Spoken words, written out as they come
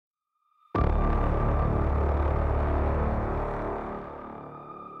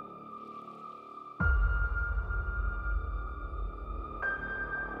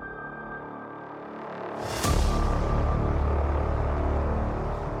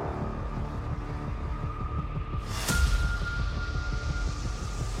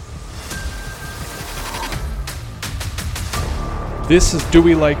This is Do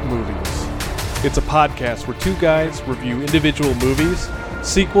We Like Movies? It's a podcast where two guys review individual movies,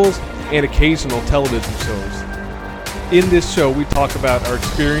 sequels, and occasional television shows. In this show, we talk about our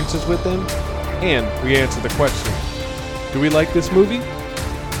experiences with them, and we answer the question, do we like this movie?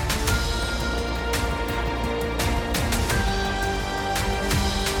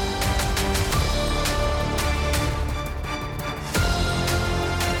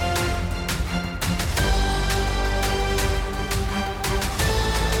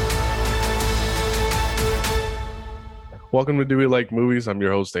 Welcome to Do We Like Movies? I'm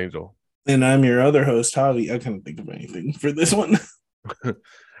your host, Angel. And I'm your other host, Javi. I couldn't think of anything for this one.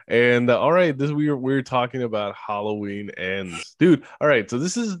 And all right, we're talking about Halloween Ends. Dude, all right, so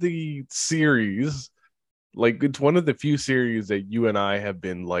this is the series. Like, it's one of the few series that you and I have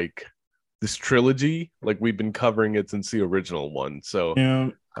been like this trilogy. Like, we've been covering it since the original one. So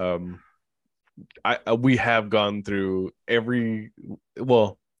Yeah. We have gone through every,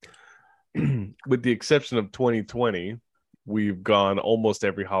 well, with the exception of 2020, we've gone almost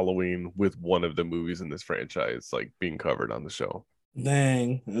every Halloween with one of the movies in this franchise like being covered on the show.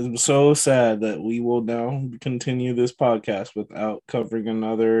 Dang. I'm so sad that we will now continue this podcast without covering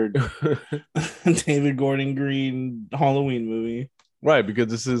another David Gordon Green Halloween movie. Right, because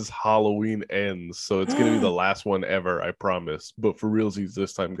this is Halloween Ends, so it's gonna be the last one ever, I promise. But for realsies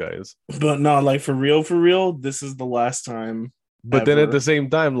this time, guys. But not like for real, this is the last time. But then at the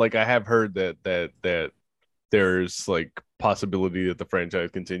same time, like, I have heard that there's like possibility that the franchise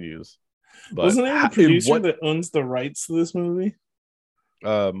continues. But wasn't there a producer that owns the rights to this movie?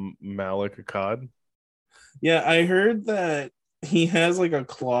 Malik Akkad. Yeah, I heard that he has like a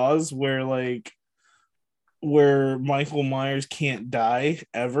clause where Michael Myers can't die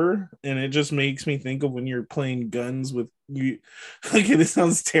ever, and it just makes me think of when you're playing guns with you. Okay, this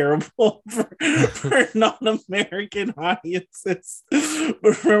sounds terrible for non-American audiences.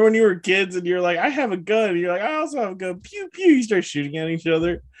 But remember when you were kids and you're like, I have a gun, and you're like, I also have a gun. Pew pew. You start shooting at each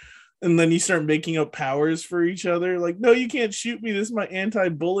other, and then you start making up powers for each other. Like, no, you can't shoot me. This is my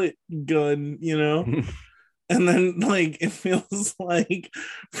anti-bullet gun. You know. And then, like, it feels like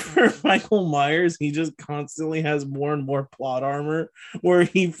for Michael Myers, he just constantly has more and more plot armor, where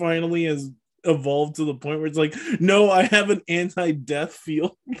he finally has evolved to the point where it's like, no, I have an anti-death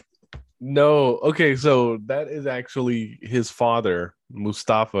field. No, okay, so that is actually his father,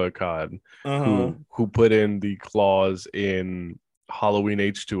 Mustafa Akkad, who put in the clause in Halloween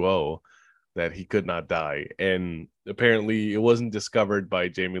H2O that he could not die. And apparently it wasn't discovered by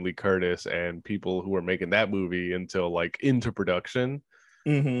Jamie Lee Curtis and people who were making that movie until like into production.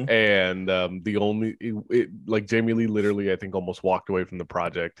 Mm-hmm. And like Jamie Lee literally, I think, almost walked away from the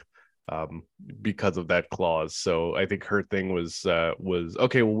project because of that clause. So I think her thing was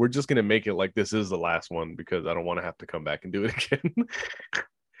okay, well, we're just gonna make it like this is the last one because I don't want to have to come back and do it again.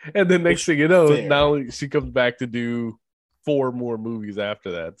 And then next thing you know, now she comes back to do 4 more movies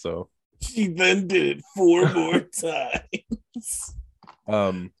after that. So she then did it 4 more times.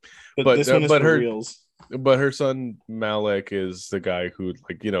 But this one is for reals. But her son Malik is the guy who,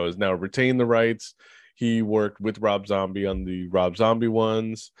 like, you know, is now retained the rights. He worked with Rob Zombie on the Rob Zombie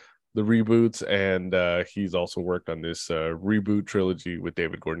ones, the reboots, and he's also worked on this reboot trilogy with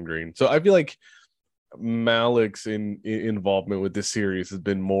David Gordon Green. So I feel like Malik's involvement with this series has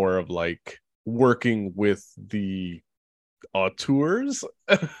been more of like working with the auteurs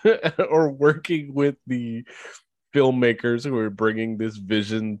or working with the filmmakers who are bringing this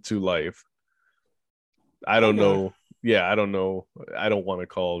vision to life. I don't know. Yeah, I don't know. I don't want to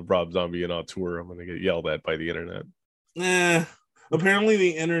call Rob Zombie an auteur. I'm going to get yelled at by the internet. Apparently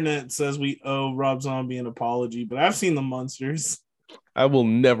the internet says we owe Rob Zombie an apology, but I've seen the monsters. I will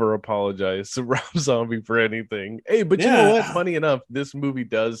never apologize to Rob Zombie for anything. Hey, but you know what? Funny enough, this movie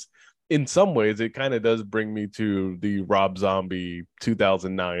does, in some ways, it kind of does bring me to the Rob Zombie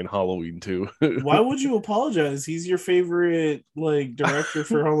 2009 Halloween 2. Why would you apologize? He's your favorite like director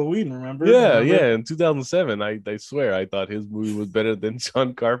for Halloween, remember? Yeah. In 2007, I swear I thought his movie was better than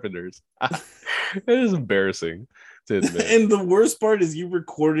John Carpenter's. It is embarrassing to admit. And the worst part is you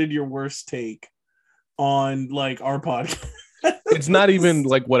recorded your worst take on like our podcast. It's not even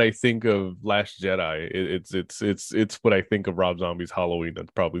like what I think of Last Jedi. It's what I think of Rob Zombie's Halloween. That's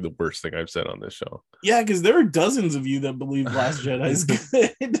probably the worst thing I've said on this show. Yeah, because there are dozens of you that believe Last Jedi is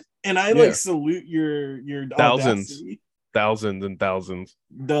good, and I like salute your audacity. Thousands.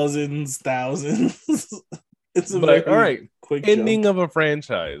 It's a but all right. Quick ending jump of a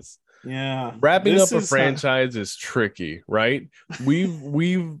franchise. Yeah, wrapping up a franchise is tricky, right?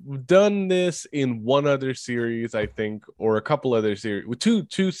 We've done this in one other series, I think, or a couple other series.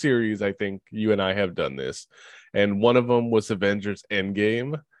 Two series, I think you and I have done this, and one of them was Avengers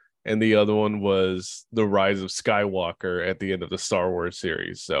Endgame, and the other one was The Rise of Skywalker at the end of the Star Wars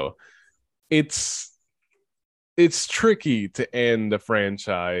series. So it's tricky to end the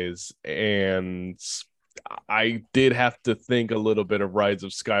franchise, and I did have to think a little bit of Rise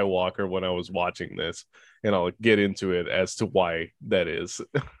of Skywalker when I was watching this, and I'll get into it as to why that is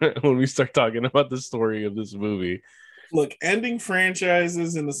when we start talking about the story of this movie. Look, ending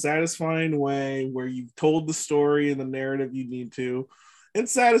franchises in a satisfying way where you've told the story and the narrative you need to and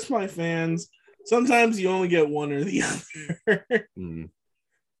satisfy fans. Sometimes you only get one or the other. Mm.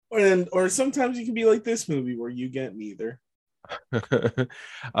 Or sometimes you can be like this movie where you get neither. The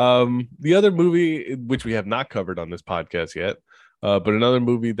other movie, which we have not covered on this podcast yet, but another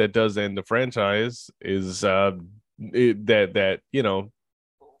movie that does end the franchise is that you know,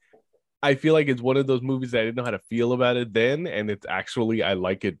 I feel like it's one of those movies that I didn't know how to feel about it then, and it's actually I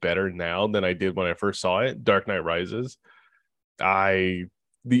like it better now than I did when I first saw it. Dark Knight Rises. The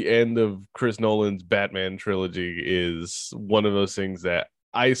end of Chris Nolan's Batman trilogy is one of those things that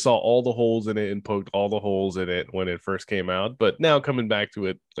I saw all the holes in it and poked all the holes in it when it first came out, but now coming back to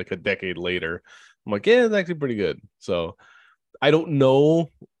it like a decade later, I'm like, yeah, it's actually pretty good. So I don't know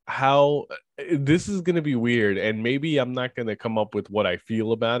how this is going to be weird, and maybe I'm not going to come up with what I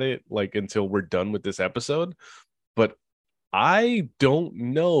feel about it like until we're done with this episode, but I don't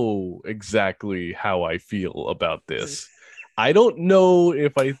know exactly how I feel about this. I don't know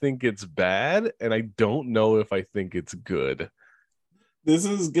if I think it's bad, and I don't know if I think it's good. This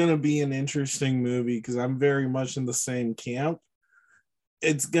is gonna be an interesting movie because I'm very much in the same camp.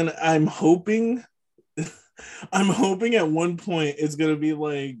 I'm hoping I'm hoping at one point it's gonna be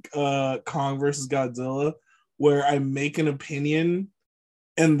like Kong versus Godzilla, where I make an opinion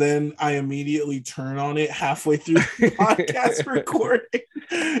and then I immediately turn on it halfway through the podcast recording.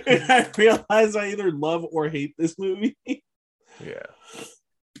 And I realize I either love or hate this movie. Yeah.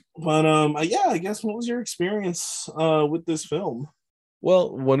 But yeah, I guess what was your experience with this film?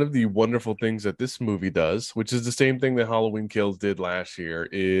 Well, one of the wonderful things that this movie does, which is the same thing that Halloween Kills did last year,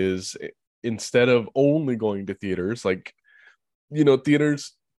 is instead of only going to theaters, like, you know,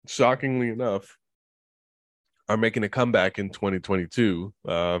 theaters, shockingly enough, are making a comeback in 2022.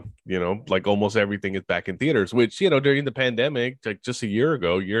 You know, like almost everything is back in theaters, which, you know, during the pandemic, like just a year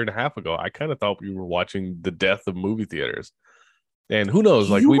and a half ago, I kind of thought we were watching the death of movie theaters. And who knows,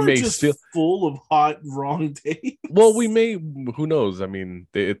 like You we are may just still full of hot wrong takes. well, we may, who knows? I mean,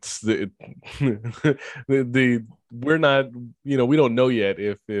 it's the we're not, you know, we don't know yet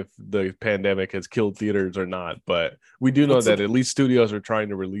if the pandemic has killed theaters or not, but we do know What's that the, at least studios are trying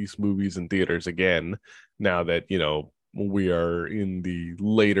to release movies in theaters again now that, you know, we are in the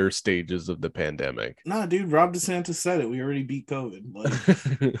later stages of the pandemic. nah, dude? Rob DeSantis said it. We already beat COVID.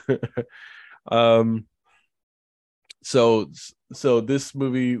 Like, um so this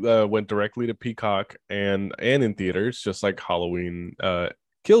movie went directly to Peacock and in theaters, just like Halloween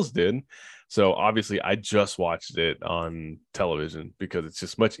Kills did. So obviously I just watched it on television because it's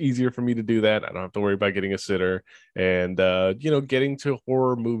just much easier for me to do that. I don't have to worry about getting a sitter, and you know, getting to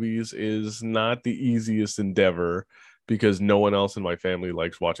horror movies is not the easiest endeavor because no one else in my family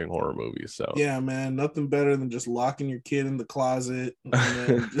likes watching horror movies. So yeah, man, nothing better than just locking your kid in the closet and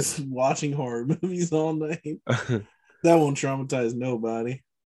then just watching horror movies all night. That won't traumatize nobody.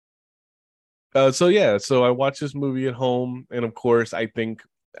 So yeah, so I watched this movie at home, and of course, I think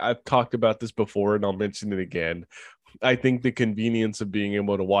I've talked about this before, and I'll mention it again. I think the convenience of being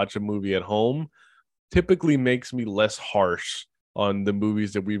able to watch a movie at home typically makes me less harsh on the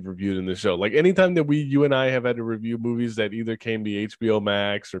movies that we've reviewed in the show. Like anytime that you and I have had to review movies that either came to HBO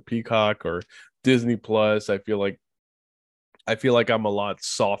Max or Peacock or Disney Plus, I feel like I'm a lot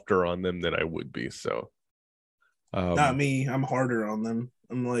softer on them than I would be. So, Not me. I'm harder on them.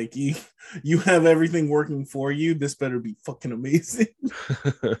 I'm like, you have everything working for you. This better be fucking amazing.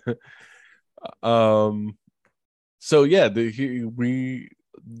 um, so yeah, the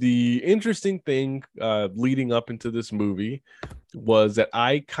interesting thing leading up into this movie was that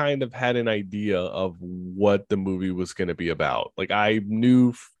I kind of had an idea of what the movie was going to be about. Like I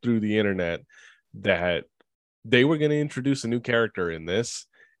knew through the internet that they were going to introduce a new character in this,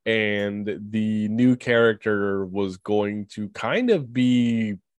 and the new character was going to kind of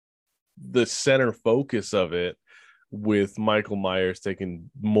be the center focus of it, with Michael Myers taking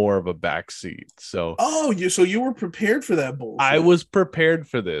more of a backseat. So Oh, you were prepared for that bullshit. I was prepared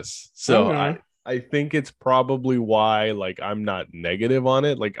for this. So Okay. I think it's probably why like I'm not negative on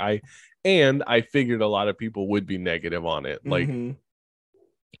it. I figured a lot of people would be negative on it. Like Mm-hmm.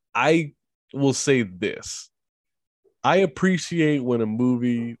 I will say this. I appreciate when a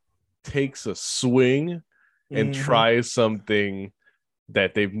movie takes a swing and Mhm. try something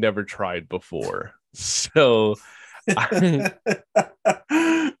that they've never tried before. So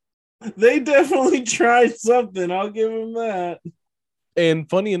They definitely tried something. I'll give them that. and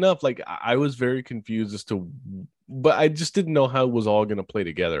funny enough, like I was very confused as to, but I just didn't know how it was all going to play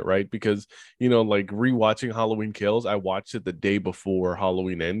together, right? Because, like rewatching Halloween Kills, I watched it the day before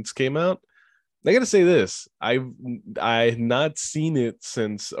Halloween Ends came out. I gotta say this, I had not seen it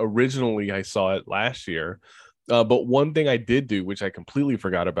since originally I saw it last year. But one thing I did do, which I completely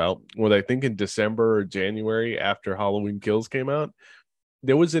forgot about, was I think in December or January after Halloween Kills came out,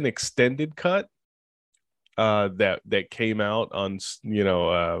 there was an extended cut that came out on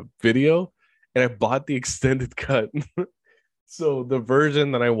video, and I bought the extended cut. So the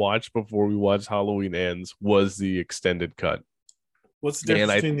version that I watched before we watched Halloween Ends was the extended cut. What's the And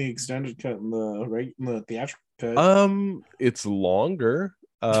difference I between the extended cut and the theatrical cut? it's longer.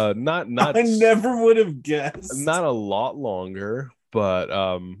 I never would have guessed. not a lot longer, but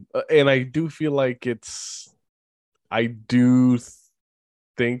and I do feel like I do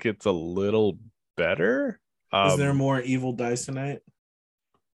think it's a little better. Is there Um more evil dice tonight?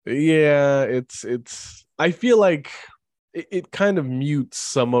 yeah, it's I feel like it kind of mutes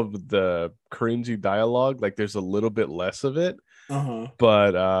some of the cringy dialogue, like there's a little bit less of it, Uh-huh.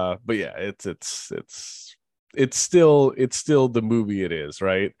 but yeah, it's still the movie it is,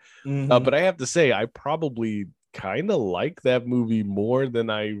 right? Mm-hmm. But I have to say, I probably kind of like that movie more than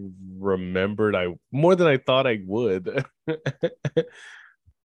I remembered. More than I thought I would.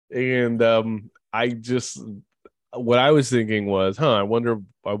 And I just what I was thinking was, I wonder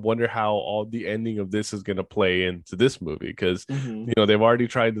how all the ending of this is going to play into this movie, because Mm-hmm. they've already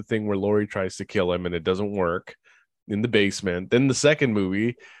tried the thing where Laurie tries to kill him and it doesn't work in the basement. Then the second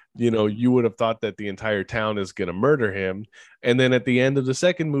movie, you would have thought that the entire town is going to murder him, and then at the end of the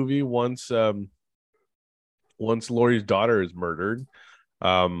second movie, once Laurie's daughter is murdered,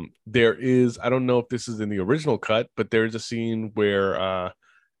 there is, I don't know if this is in the original cut, but there's a scene where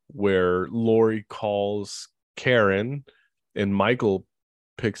Laurie calls Karen and Michael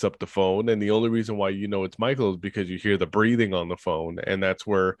picks up the phone, and the only reason why it's Michael is because you hear the breathing on the phone, and that's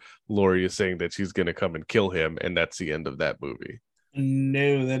where Laurie is saying that she's going to come and kill him, and that's the end of that movie.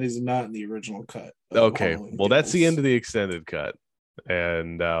 No, that is not in the original cut of Okay, Halloween well, that's the end Kills. of the extended cut.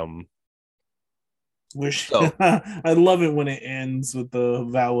 And Wish so I love it when it ends with the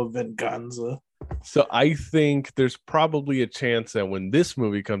vow of venganza. so I think there's probably a chance that when this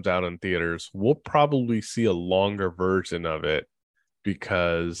movie comes out in theaters, we'll probably see a longer version of it,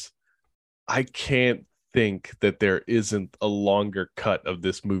 because I can't think that there isn't a longer cut of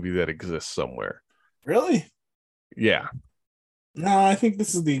this movie that exists somewhere. Really? Yeah. No, I think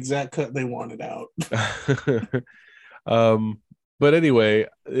this is the exact cut they wanted out. um but anyway,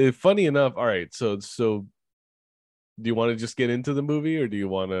 funny enough, all right, so do you want to just get into the movie, or do you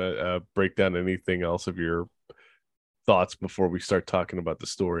want to break down anything else of your thoughts before we start talking about the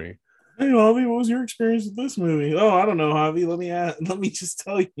story? Hey, Javi, what was your experience with this movie? Oh, I don't know, Javi. Let me just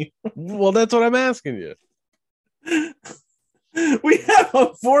tell you. Well, that's what I'm asking you. We have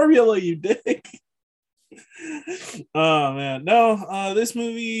a formula, you dick. Oh man, no. This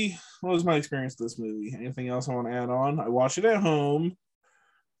movie. What was my experience with this movie? Anything else I want to add on? I watched it at home.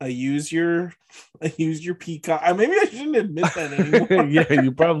 I use your, I used your Peacock. Maybe I shouldn't admit that anymore. Yeah,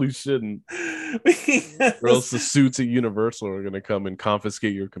 you probably shouldn't, or else Because, the suits at Universal are going to come and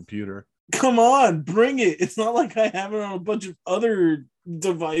confiscate your computer. come on, bring it. It's not like I have it on a bunch of other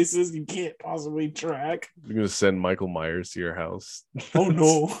devices you can't possibly track. You're going to send Michael Myers to your house Oh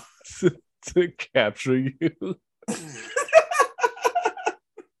no. to capture you.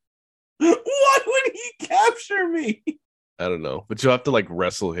 Why would he capture me? I don't know, but you'll have to like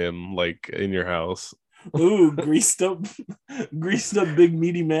wrestle him like in your house. Ooh, greased up big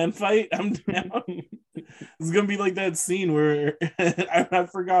meaty man fight. I'm down. It's gonna be like that scene where I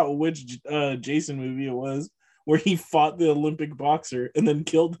forgot which Jason movie it was, where he fought the Olympic boxer and then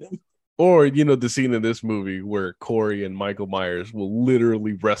killed him. Or, the scene in this movie where Corey and Michael Myers will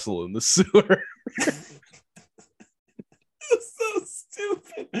literally wrestle in the sewer. So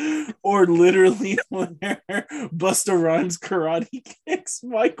stupid. Or literally when Busta Rhymes karate kicks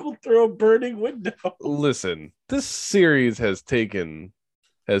Michael through a burning window. Listen, this series has taken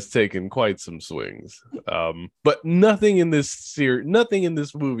quite some swings. But nothing in this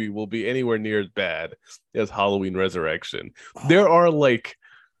movie will be anywhere near as bad as Halloween Resurrection. There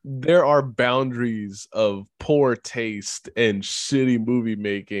are boundaries of poor taste and shitty movie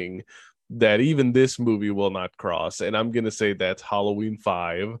making that even this movie will not cross. And I'm going to say that's Halloween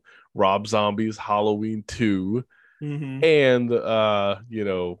 5, Rob Zombie's Halloween 2, Mm-hmm. and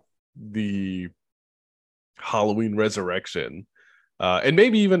the Halloween Resurrection, and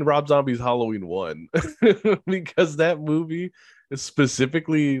maybe even Rob Zombie's Halloween 1, because that movie is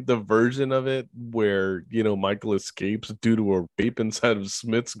specifically the version of it where, Michael escapes due to a rape inside of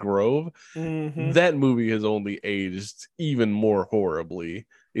Smith's Grove. Mm-hmm. That movie has only aged even more horribly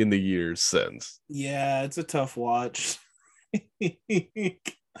in the years since. Yeah, it's a tough watch.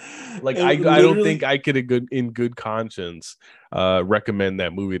 Like It I don't think literally, I could in good conscience recommend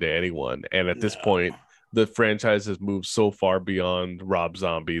that movie to anyone. And at this no. point, the franchise has moved so far beyond Rob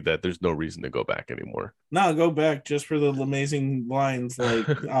Zombie that there's no reason to go back anymore. No, go back just for the amazing lines like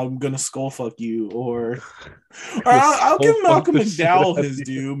 "I'm gonna skull fuck you," or I'll give So fuck Malcolm the shit McDowell out of his you.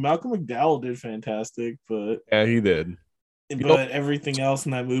 due. Malcolm McDowell did fantastic, but Yeah, he did. everything else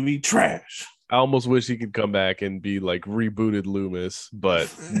in that movie trash. I almost wish he could come back and be like rebooted Loomis,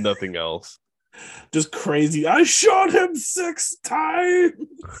 but nothing else. Just crazy. I shot him 6 times.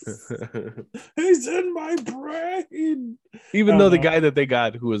 He's in my brain. Even I though don't the know. guy that they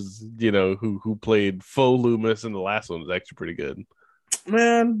got who was, who played faux Loomis in the last one was actually pretty good.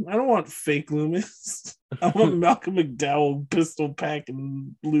 Man, I don't want fake Loomis. I want Malcolm McDowell pistol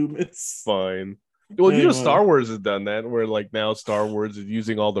packing Loomis. Fine. Well, Anyway, Star Wars has done that, where like now Star Wars is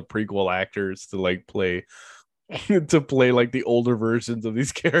using all the prequel actors to like play to play like the older versions of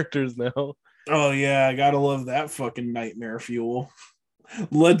these characters now. oh yeah, I gotta love that fucking nightmare fuel.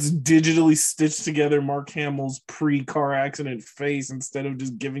 Let's digitally stitch together Mark Hamill's pre-car accident face instead of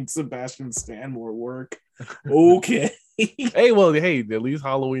just giving Sebastian Stan more work. Okay. Hey, well, hey, at least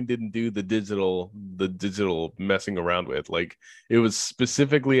Halloween didn't do the digital messing around with. Like it was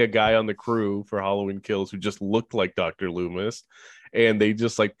specifically a guy on the crew for Halloween Kills who just looked like Dr. Loomis, and they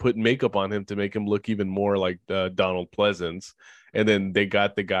just like put makeup on him to make him look even more like Donald Pleasance. And then they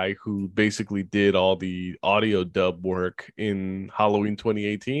got the guy who basically did all the audio dub work in Halloween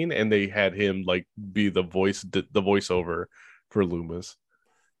 2018, and they had him like be the voiceover for Loomis.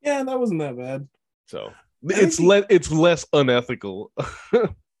 Yeah, that wasn't that bad. So I think it's less unethical.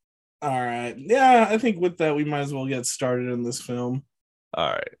 all right. Yeah, I think with that we might as well get started in this film.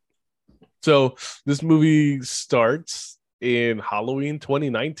 All right. So this movie starts in Halloween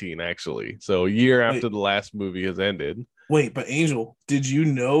 2019, actually. So a year after Wait, the last movie has ended. wait, but Angel, did you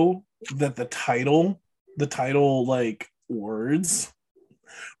know that the title like words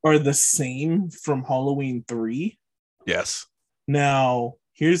are the same from Halloween 3? Yes. Now,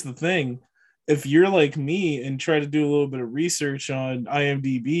 here's the thing. If you're like me and try to do a little bit of research on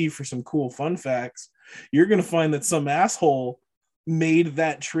IMDb for some cool fun facts, you're going to find that some asshole made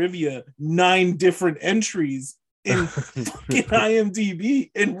that trivia 9 different entries in fucking IMDb.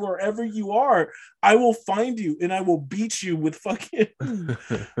 And wherever you are, I will find you and I will beat you with fucking.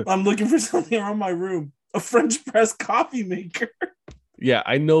 I'm looking for something around my room. A French press coffee maker. Yeah,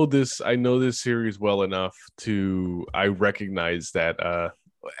 I know this series well enough to I recognize that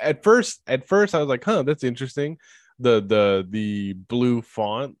at first I was like, "Huh, that's interesting." The blue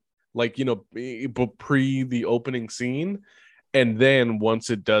font, like, pre the opening scene, and then once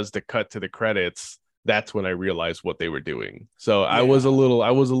it does the cut to the credits, that's when I realized what they were doing. So Yeah. I was a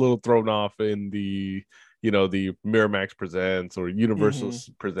little thrown off in the Miramax Presents or Universal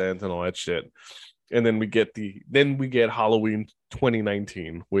Mm-hmm. Presents and all that shit. And then we get Halloween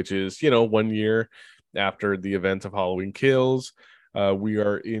 2019, which is 1 year after the events of Halloween Kills. We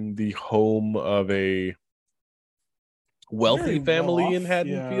are in the home of a Very wealthy well family in off. Yeah.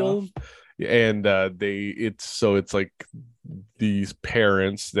 Haddonfield, and it's like these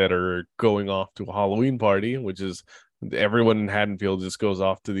parents that are going off to a Halloween party, which is everyone in Haddonfield just goes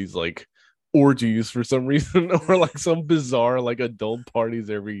off to these like orgies for some reason, or like some bizarre like adult parties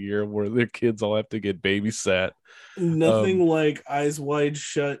every year where their kids all have to get babysat. Nothing Um, like eyes wide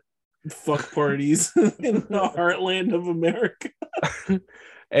shut fuck parties in the heartland of America.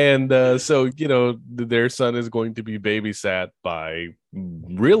 and so their son is going to be babysat by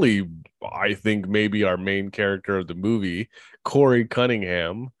really, I think maybe our main character of the movie, Corey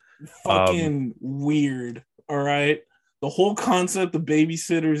Cunningham. um Fucking weird. All right. The whole concept of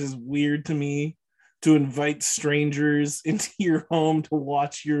babysitters is weird to me. To invite strangers into your home to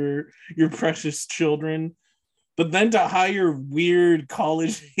watch your precious children, but then to hire weird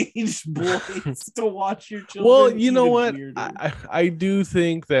college age boys to watch your well, children, you know even what, weirder. I do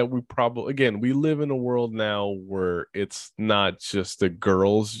think that we probably, again, we live in a world now where it's not just a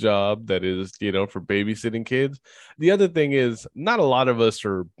girl's job that is, for babysitting kids. The other thing is, not a lot of us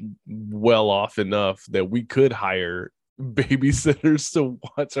are well off enough that we could hire babysitters to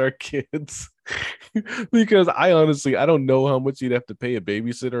watch our kids. Because I don't know how much you'd have to pay a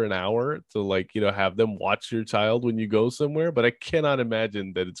babysitter an hour to, like, have them watch your child when you go somewhere, but I cannot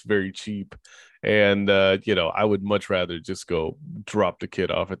imagine that it's very cheap And I would much rather just go drop the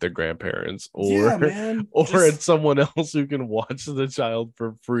kid off at their grandparents Yeah, or man. or at someone else who can watch the child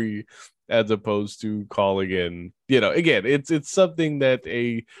for free, as opposed to calling in. Again, it's something that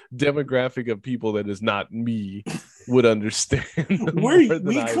a demographic of people that is not me would understand more than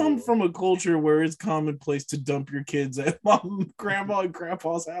We I come will. from a culture where it's commonplace to dump your kids at mom, grandma, and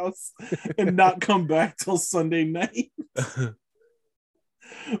grandpa's house and not come back till Sunday night.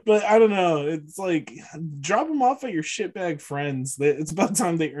 But I don't know. It's like drop them off at your shitbag friends. It's about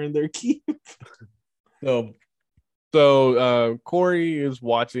time they earn their keep. So So Corey is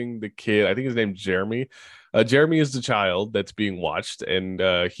watching the kid. I think his name's Jeremy. Jeremy is the child that's being watched, and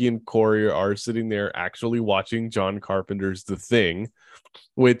he and Corey are sitting there actually watching John Carpenter's The Thing,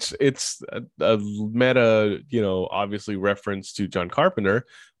 which it's a meta, obviously reference to John Carpenter,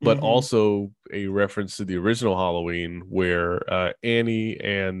 but Mm-hmm. also a reference to the original Halloween, where Annie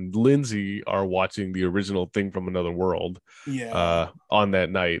and Lindsay are watching the original Thing from Another World Yeah. on that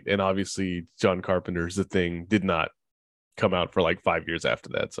night, and obviously John Carpenter's The Thing did not come out for like 5 years after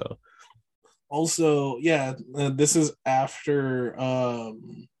that. So Also, yeah, this is after,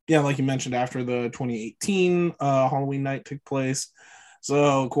 yeah, like you mentioned, after the 2018 Halloween night took place.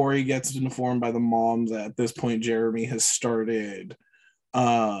 So Corey gets informed by the mom that at this point Jeremy has started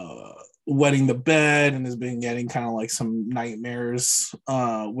wetting the bed and has been getting kind of like some nightmares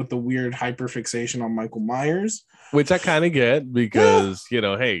with the weird hyperfixation on Michael Myers. which I kind of get Yeah. because,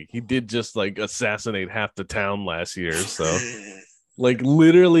 hey, he did just like assassinate half the town last year. So, like,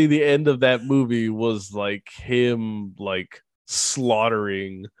 literally, the end of that movie was like him, like,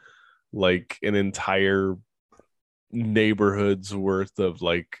 slaughtering like an entire neighborhood's worth of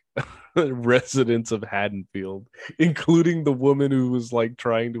like residents of Haddonfield, including the woman who was like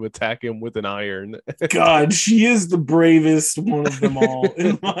trying to attack him with an iron. God, she is the bravest one of them all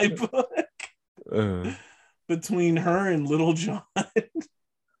in my book. uh, Between her and Little John.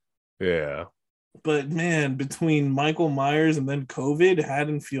 yeah. But man, between Michael Myers and then COVID,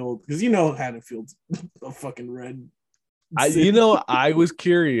 Haddonfield, because Haddonfield's a fucking red city. I was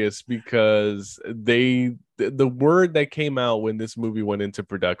curious because the word that came out when this movie went into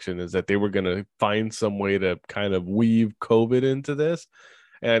production is that they were going to find some way to kind of weave COVID into this.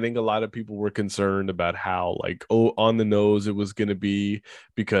 And I think a lot of people were concerned about how, like, on the nose it was going to be,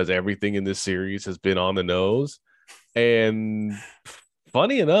 because everything in this series has been on the nose. And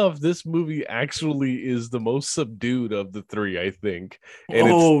funny enough, this movie actually is the most subdued of the three, I think. And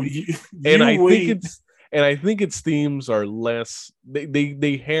it's Oh, and you I think wait. it's and I think its themes are less,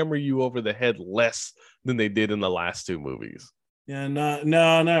 they hammer you over the head less than they did in the last two movies. Yeah, not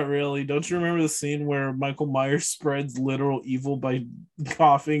really. Don't you remember the scene where Michael Myers spreads literal evil by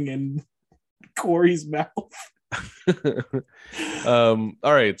coughing in Corey's mouth? All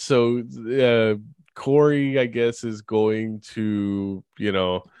right, so Corey, I guess, is going to,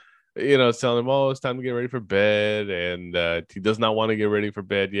 it's telling him, oh, it's time to get ready for bed, and he does not want to get ready for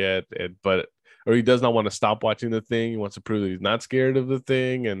bed yet, or he does not want to stop watching The Thing. He wants to prove that he's not scared of The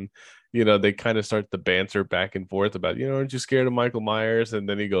Thing, and they kind of start the banter back and forth about, aren't you scared of Michael Myers? And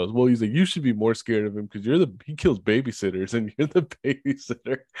then he goes, well, he's like, you should be more scared of him because he kills babysitters and you're the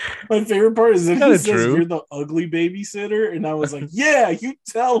babysitter. My favorite part is that Kind he of says true. you're the ugly babysitter, and I was like, yeah, you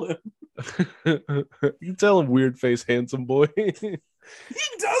tell him. You tell him, weird face, handsome boy. He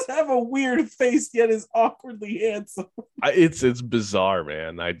does have a weird face, yet is awkwardly handsome. It's bizarre,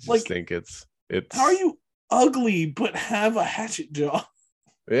 man. I just Like, think it's how are you ugly but have a hatchet jaw?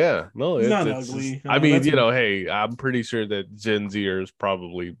 yeah, no, He's not it's just, ugly. I mean, That's hey, I'm pretty sure that Gen Zers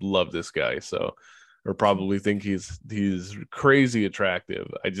probably love this guy, so, or probably think he's crazy attractive.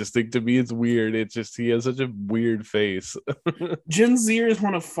 I just think, to me it's weird. It's just, he has such a weird face. Gen Zers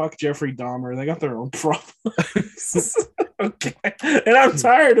want to fuck Jeffrey Dahmer. They got their own problems. Okay, and I'm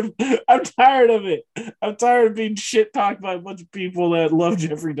tired of it. I'm tired of being shit talked by a bunch of people that love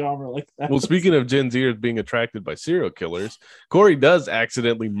Jeffrey Dahmer like that. Well, speaking of Gen Zers being attracted by serial killers, Corey does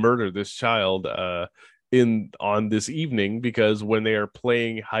accidentally murder this child on this evening, because when they are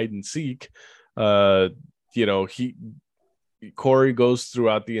playing hide and seek, he Corey goes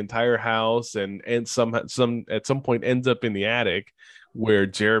throughout the entire house and some at some point ends up in the attic, where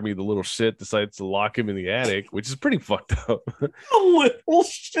Jeremy, the little shit, decides to lock him in the attic, which is pretty fucked up. A little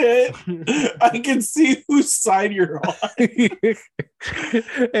shit. I can see whose side you're on.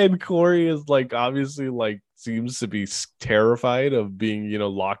 And Corey is like, obviously, like, seems to be terrified of being,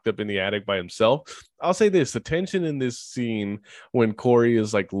 locked up in the attic by himself. I'll say this: the tension in this scene when Corey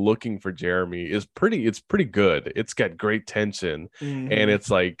is like looking for Jeremy it's pretty good. It's got great tension, and Mm-hmm. it's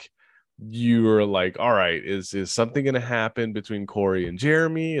like you are like, all right, is something going to happen between Corey and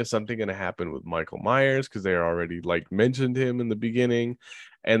Jeremy? Is something going to happen with Michael Myers, because they already like mentioned him in the beginning?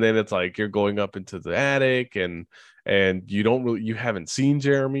 And then it's like you're going up into the attic, and you haven't seen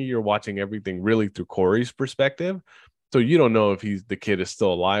Jeremy. You're watching everything really through Corey's perspective, so you don't know if the kid is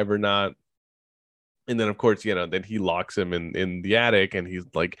still alive or not. And then, of course, then he locks him in the attic, and he's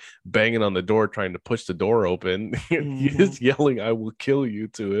like banging on the door, trying to push the door open. He Mhm. is yelling, "I will kill you"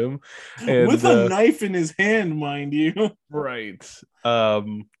 to him. With And a knife in his hand, mind you. right.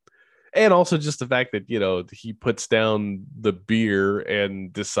 And also just the fact that, he puts down the beer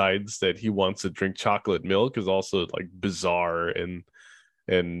and decides that he wants to drink chocolate milk is also like bizarre. And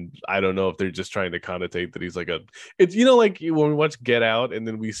I don't know if they're just trying to connotate that he's like it's like when we watch Get Out, and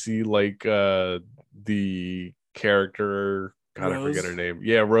then we see like the character, God, I forget her Rose. name.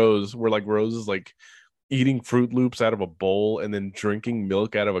 Yeah, Rose. Where like Rose is like eating Fruit Loops out of a bowl and then drinking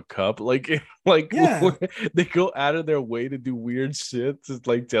milk out of a cup. Like like Yeah. they go out of their way to do weird shit to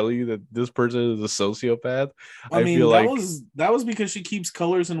like tell you that this person is a sociopath. I I feel mean, that like was that was because she keeps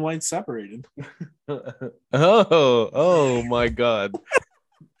colors and whites separated. oh my God.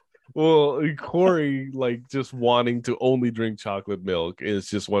 Well, Corey, like, just wanting to only drink chocolate milk is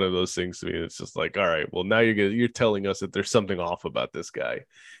just one of those things to me. It's just like, all right, well, now you're telling us that there's something off about this guy.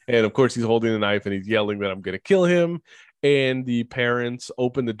 And of course, he's holding a knife and he's yelling that I'm going to kill him. And the parents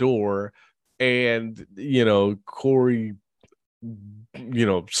open the door, and, Corey,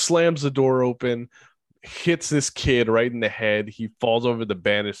 slams the door open, hits this kid right in the head. He falls over the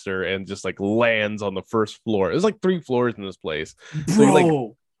banister and just like lands on the first floor. There's like 3 floors in this place. So he like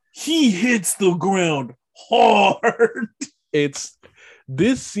Bro, he hits the ground hard. it's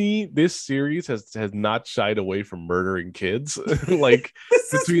this series has not shied away from murdering kids. Like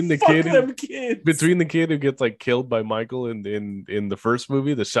This between is the fuck kid who, them kids. between the kid who gets like killed by Michael in the first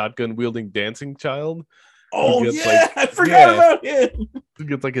movie, the shotgun wielding dancing child who Oh gets like, yeah, I forgot yeah, about him. who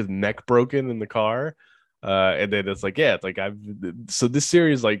gets like his neck broken in the car. And then it's like, yeah, it's like so this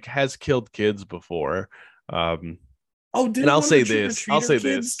series like has killed kids before. um Oh, and didn't I'll one of the say trick or this, I'll treater say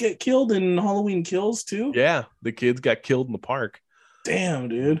kids this. get killed in Halloween Kills too? Yeah, the kids got killed in the park. Damn,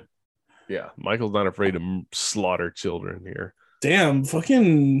 dude. Yeah, Michael's not afraid to slaughter children here. Damn,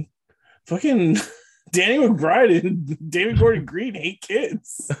 fucking Danny McBride and David Gordon Green hate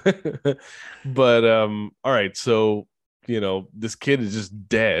kids. But all right, so this kid is just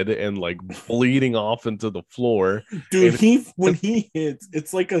dead and like bleeding off into the floor. Dude, And he when he hits,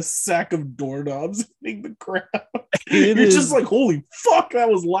 it's like a sack of doorknobs hitting the crowd. it You're just is, like, holy fuck, that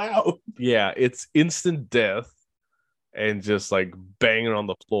was loud. yeah, it's instant death, and just like banging on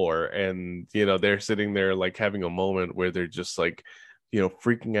the floor. And they're sitting there like having a moment where they're just like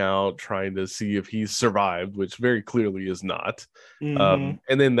freaking out, trying to see if he's survived, which very clearly is not. Mm-hmm.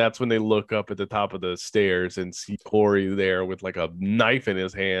 And then that's when they look up at the top of the stairs and see Corey there with like a knife in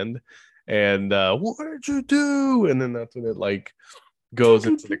his hand. And what did you do? And then that's when it like goes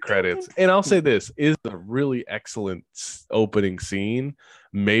into the credits. And I'll say this is a really excellent opening scene,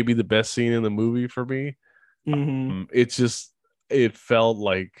 maybe the best scene in the movie for me. Mm-hmm. It's just, it felt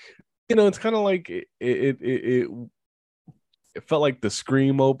like, it's kind of like it felt like the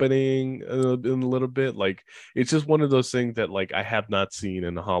Scream opening in a little bit. Like it's just one of those things that like I have not seen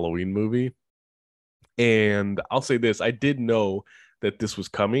in a Halloween movie. And I'll say this, I did know that this was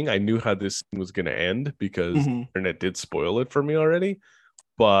coming. I knew how this was going to end because the Mm-hmm. internet did spoil it for me already.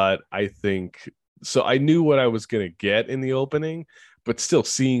 But I think so. I knew what I was going to get in the opening, but still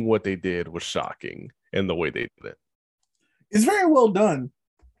seeing what they did was shocking, and the way they did it. It's very well done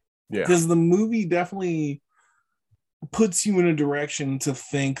Yeah. because the movie definitely puts you in a direction to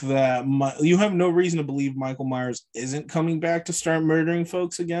think that you have no reason to believe Michael Myers isn't coming back to start murdering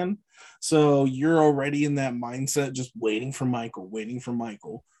folks again. So you're already in that mindset, just waiting for Michael, waiting for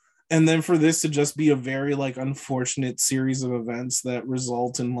Michael. And then for this to just be a very like unfortunate series of events that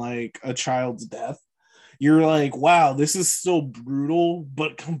result in like a child's death, you're like, wow, this is so brutal,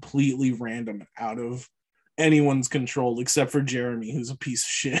 but completely random, out of anyone's control, except for Jeremy, who's a piece of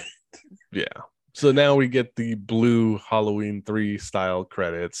shit. Yeah. So now we get the blue Halloween 3 style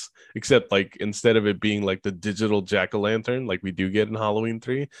credits, except like instead of it being like the digital jack-o'-lantern like we do get in Halloween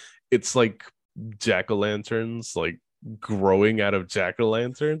 3, it's like jack-o'-lanterns like growing out of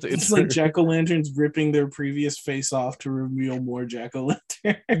jack-o'-lanterns. It's like jack-o'-lanterns ripping their previous face off to reveal more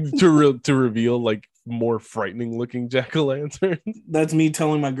jack-o'-lanterns. to reveal like more frightening looking jack-o'-lanterns. That's me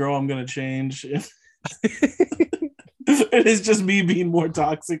telling my girl I'm gonna change. It is just me being more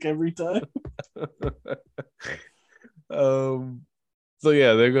toxic every time. So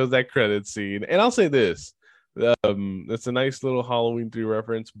yeah, there goes that credit scene. And I'll say this, it's a nice little Halloween 3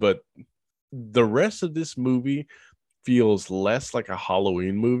 reference, but the rest of this movie feels less like a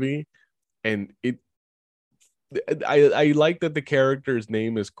Halloween movie, and I like that the character's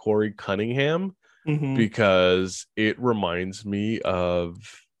name is Corey Cunningham Mm-hmm. because it reminds me of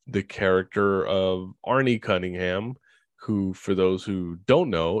the character of Arnie Cunningham, who, for those who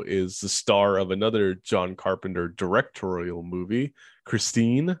don't know, is the star of another John Carpenter directorial movie,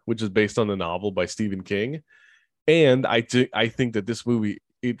 Christine, which is based on the novel by Stephen King. And I think that this movie,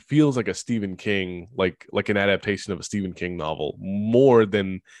 it feels like a Stephen King, like an adaptation of a Stephen King novel, more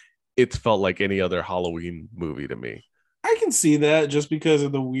than it's felt like any other Halloween movie to me. I can see that just because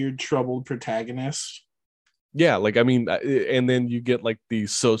of the weird troubled protagonist. Yeah, like I mean, and then you get like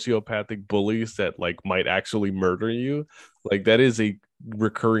these sociopathic bullies that like might actually murder you. Like that is a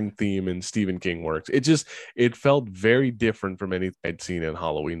recurring theme in Stephen King works. It felt very different from anything I'd seen in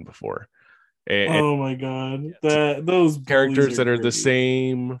Halloween before. And Oh my god, that those bullies characters are that are the great.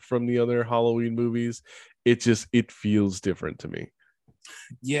 same from the other Halloween movies, it feels different to me.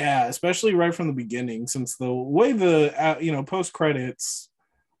 Yeah, especially right from the beginning, since the way the post credits,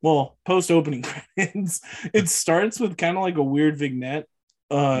 well, post opening credits, it starts with kind of like a weird vignette,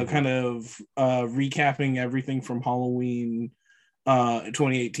 Mhm. kind of recapping everything from Halloween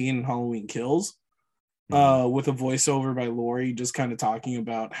 2018 and Halloween Kills. Mhm. With a voiceover by Laurie, just kind of talking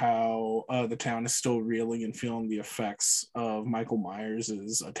about how the town is still reeling and feeling the effects of Michael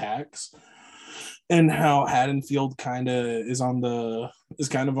Myers' attacks, and how Haddonfield kind of is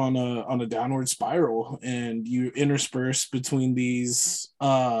kind of on a downward spiral. And you intersperse between these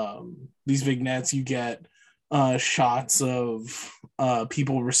vignettes, you get shots of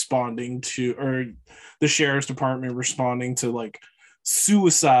people responding to, or the sheriff's department responding to, like,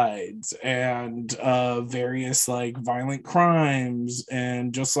 suicides and various like violent crimes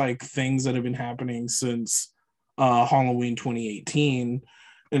and just like things that have been happening since Halloween 2018,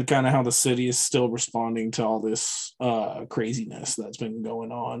 and kind of how the city is still responding to all this craziness that's been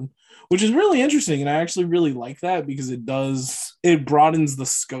going on, which is really interesting. And I actually really like that because it broadens the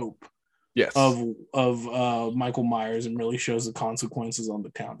scope Yes. of Michael Myers and really shows the consequences on the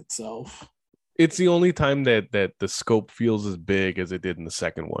town itself. It's the only time that the scope feels as big as it did in the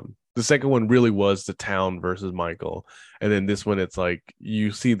second one. The second one really was the town versus Michael, and then this one it's like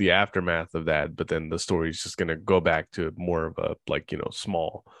you see the aftermath of that, but then the story's just gonna go back to more of a, like,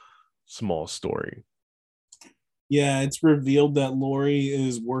 small story. Yeah, it's revealed that Lori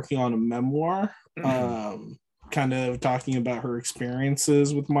is working on a memoir, um, kind of talking about her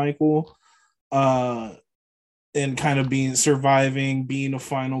experiences with Michael, uh, and kind of being a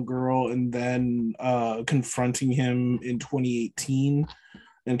final girl, and then confronting him in 2018,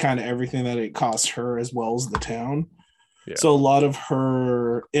 and kind of everything that it cost her as well as the town. Yeah. So a lot of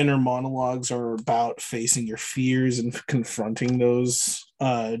her inner monologues are about facing your fears and confronting those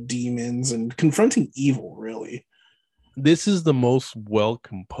demons and confronting evil, really. This is the most well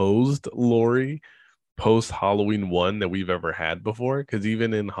composed Lori post Halloween 1 that we've ever had before. Because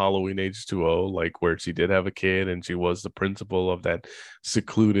even in Halloween H2O, like where she did have a kid and she was the principal of that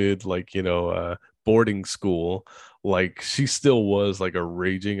secluded, like, boarding school, like she still was like a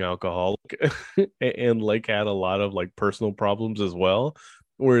raging alcoholic and like had a lot of like personal problems as well.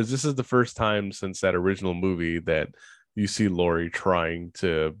 Whereas this is the first time since that original movie that you see Lori trying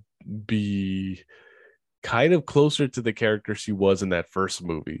to be kind of closer to the character she was in that first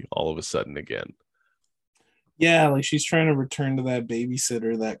movie all of a sudden again. Yeah, like she's trying to return to that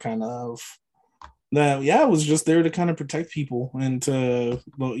babysitter that kind of that yeah was just there to kind of protect people, and to,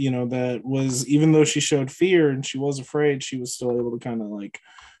 that was, even though she showed fear and she was afraid, she was still able to kind of like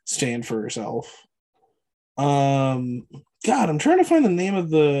stand for herself. Um, God, I'm trying to find the name of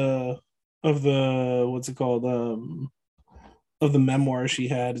the what's it called, of the memoir she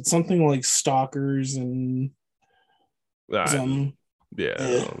had. It's something like Stalkers and Uh, some. yeah, I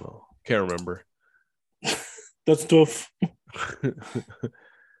Eh, don't know. Can't remember. that's tough.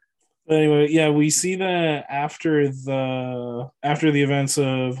 But anyway, yeah, we see that after the events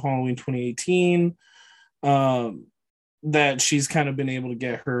of Halloween 2018, um, that she's kind of been able to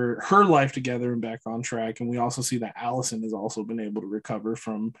get her life together and back on track. And we also see that Allison has also been able to recover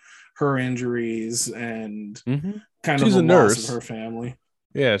from her injuries and Hmm. kind of She's the a loss of nurse. her family.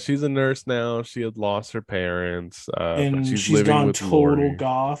 Yeah, she's a nurse now. She had lost her parents, but And she's she's living gone with total Lori.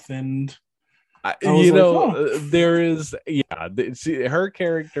 goth, and I was like, oh, There is, yeah, her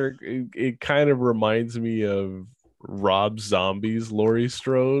character, it kind of reminds me of Rob Zombie's Laurie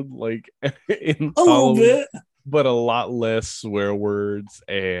Strode, like in a little Halloween. bit. but a lot less swear words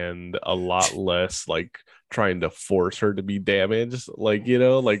and a lot less like trying to force her to be damaged. Like,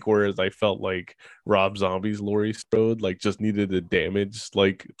 like whereas I felt like Rob Zombie's Laurie Strode like just needed a damaged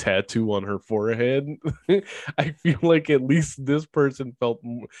like tattoo on her forehead. I feel like at least this person felt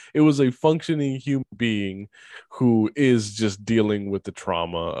it was a functioning human being who is just dealing with the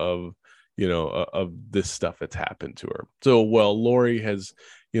trauma of of this stuff that's happened to her. So, well, Lori has,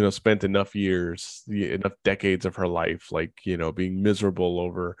 spent enough years, enough decades of her life, like, being miserable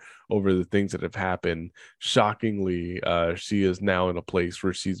over the things that have happened. Shockingly, she is now in a place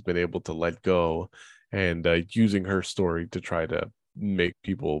where she's been able to let go and using her story to try to make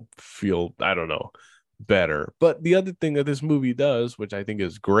people feel, I don't know, better. But the other thing that this movie does, which I think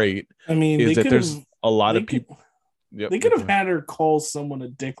is great, I mean, is that there's a lot of people. They could have had her call someone a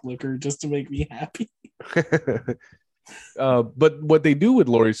dick licker just to make me happy. But what they do with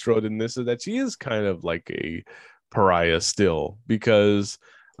Laurie Strode in this is that she is kind of like a pariah still, because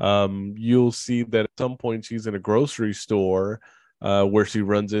you'll see that at some point she's in a grocery store where she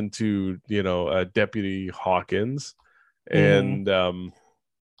runs into Deputy Hawkins, and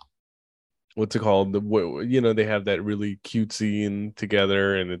what's it called? They have that really cute scene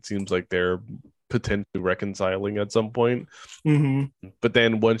together, and it seems like they're potentially reconciling at some point. But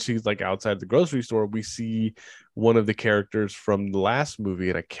then once she's like outside the grocery store, we see one of the characters from the last movie,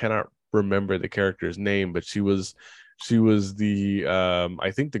 and I cannot remember the character's name, but she was the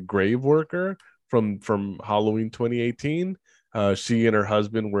I think the grave worker from Halloween 2018. She and her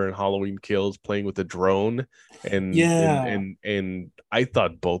husband were in Halloween Kills playing with a drone, and I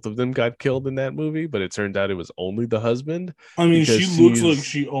thought both of them got killed in that movie, but it turned out it was only the husband. I mean, she looks like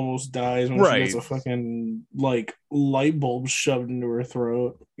she almost dies when she gets a fucking like light bulb shoved into her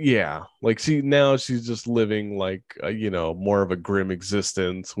throat. Yeah, like she's just living like more of a grim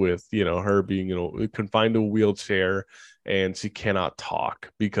existence with her being confined to a wheelchair, and she cannot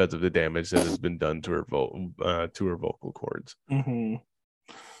talk because of the damage that has been done to her vocal cords.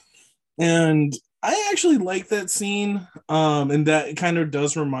 And I actually like that scene, and that kind of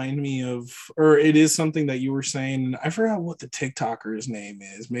does remind me of, or it is something that you were saying. I forgot what the TikToker's name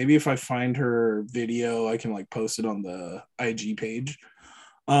is. Maybe if I find her video, I can like post it on the IG page.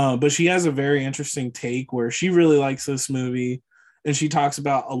 But she has a very interesting take where she really likes this movie, and she talks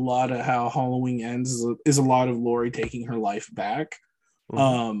about a lot of how Halloween Ends is a lot of Laurie taking her life back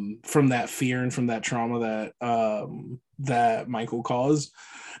from that fear and from that trauma that Michael caused.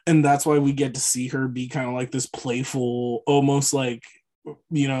 And that's why we get to see her be kind of like this playful, almost like,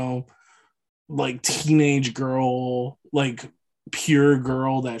 like teenage girl, like pure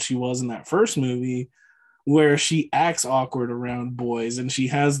girl that she was in that first movie, where she acts awkward around boys, and she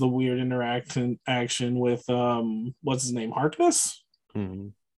has the weird action with what's his name, Harkness.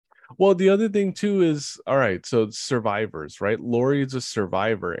 Well, the other thing too is, all right, so survivors, right? Laurie is a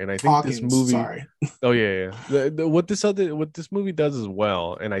survivor, and I think this movie. Sorry. Oh yeah. What this movie does as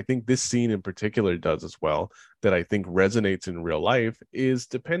well, and I think this scene in particular does as well, that I think resonates in real life, is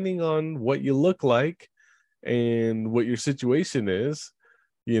depending on what you look like and what your situation is,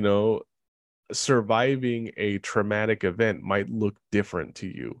 surviving a traumatic event might look different to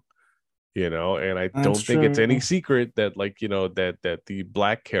you. And I don't think it's any secret that that the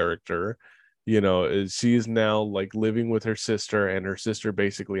black character she is now like living with her sister, and her sister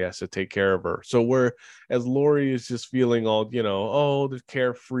basically has to take care of her. So as Laurie is just feeling all oh, the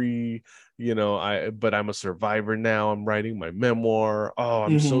carefree, but I'm a survivor now, I'm writing my memoir, oh,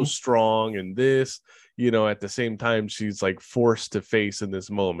 I'm so strong, and this at the same time she's like forced to face in this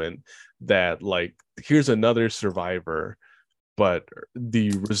moment that like here's another survivor, but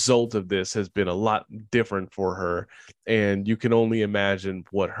the result of this has been a lot different for her. And you can only imagine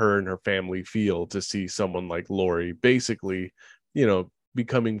what her and her family feel to see someone like Laurie basically,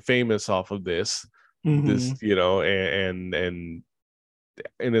 becoming famous off of this, and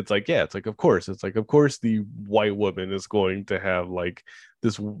it's like, yeah, it's like, of course the white woman is going to have like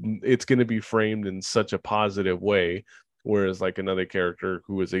this, it's going to be framed in such a positive way. Whereas like another character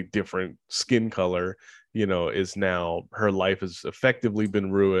who is a different skin color, is now, her life has effectively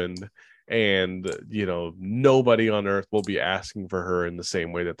been ruined, and nobody on earth will be asking for her in the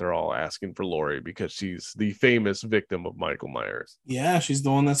same way that they're all asking for Laurie, because she's the famous victim of Michael Myers. Yeah, she's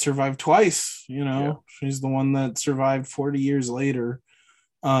the one that survived twice. She's the one that survived 40 years later,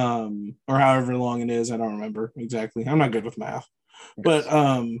 or however long it is. I don't remember exactly. I'm not good with math. But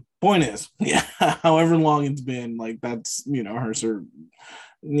point is, yeah, however long it's been, like that's her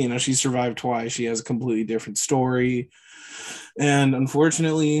she survived twice. She has a completely different story, and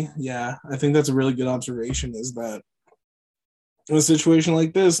unfortunately, yeah, I think that's a really good observation, is that in a situation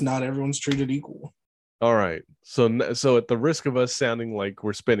like this, not everyone's treated equal. All right. So at the risk of us sounding like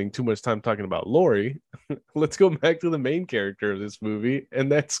we're spending too much time talking about Lori, let's go back to the main character of this movie,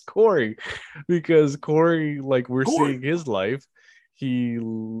 and that's Corey, because Corey, like we're Corey. seeing his life. He,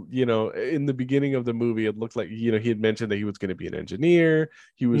 in the beginning of the movie, it looked like, he had mentioned that he was going to be an engineer.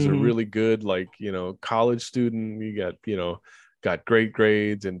 He was a Mhm. really good, like, college student. He got great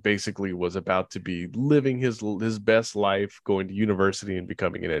grades and basically was about to be living his best life, going to university and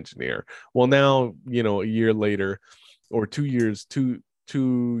becoming an engineer. Well, now, a year later, or 2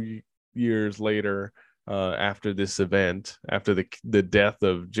 years later, after this event, after the death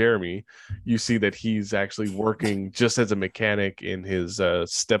of Jeremy, you see that he's actually working just as a mechanic in his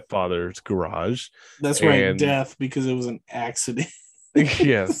stepfather's garage. That's right, And death, because it was an accident.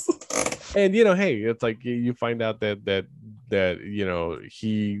 yeah, and hey, it's like you find out that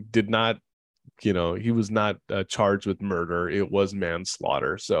he did not, he was not charged with murder. It was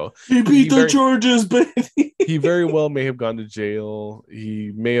manslaughter. So He he beat the very charges, baby. he very well may have gone to jail.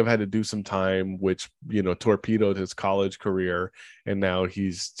 He may have had to do some time, which, torpedoed his college career. And now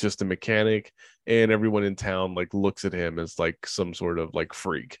he's just a mechanic. And everyone in town like looks at him as like some sort of like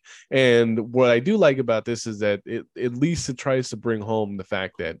freak. And what I do like about this is that at least it tries to bring home the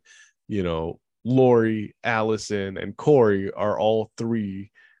fact that, Lori, Allison, and Corey are all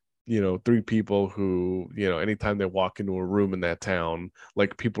three people who, anytime they walk into a room in that town,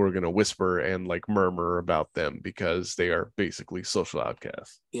 like people are going to whisper and like murmur about them because they are basically social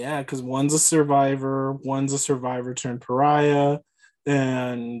outcasts. Yeah, because one's a survivor turned pariah,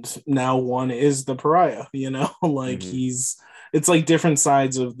 and now one is the pariah. Like Mm-hmm. it's like different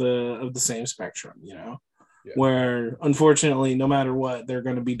sides of the same spectrum. Yeah. Where unfortunately, no matter what, they're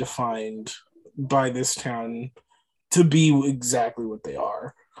going to be defined by this town to be exactly what they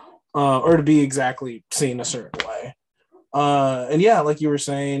are, or to be exactly seen a certain way. And yeah, like you were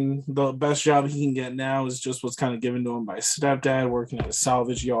saying, the best job he can get now is just what's kind of given to him by his stepdad, working at a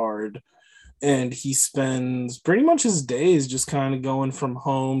salvage yard. And he spends pretty much his days just kind of going from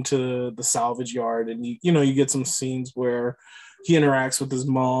home to the salvage yard. And you get some scenes where he interacts with his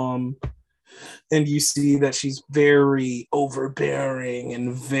mom, and you see that she's very overbearing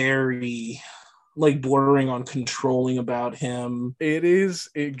and very like bordering on controlling about him. It is,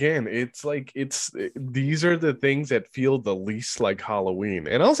 again, it's like these are the things that feel the least like Halloween.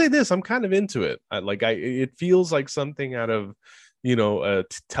 And I'll say this, I'm kind of into it. It feels like something out of, a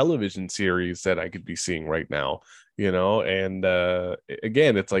television series that I could be seeing right now, and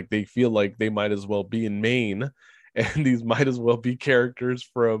again, it's like they feel like they might as well be in Maine, and these might as well be characters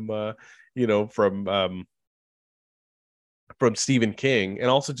from you know from Stephen King.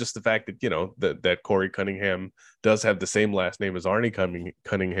 And also just the fact that, that Corey Cunningham does have the same last name as Arnie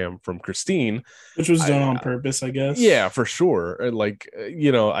Cunningham from Christine. Which was done I, on purpose, I guess. yeah, for sure. And like,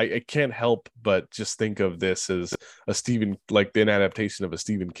 I can't help but just think of this as an adaptation of a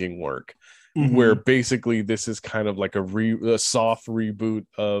Stephen King work, where Mm-hmm. basically this is kind of like a soft reboot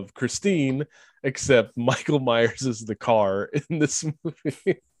of Christine, except Michael Myers is the car in this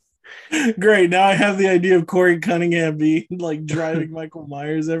movie. Great. Now I have the idea of Corey Cunningham being like driving Michael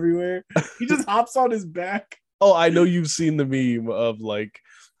Myers everywhere. He just hops on his back. Oh, I know you've seen the meme of like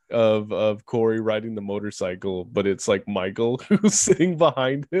of Corey riding the motorcycle, but it's like Michael who's sitting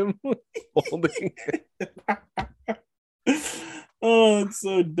behind him holding. Oh, it's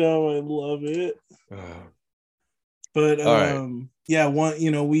so dumb. I love it. But All right. yeah,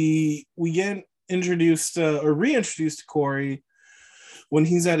 we get introduced or reintroduced to Corey when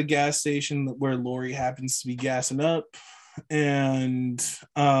he's at a gas station where Lori happens to be gassing up, and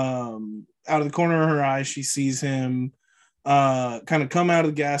out of the corner of her eye, she sees him kind of come out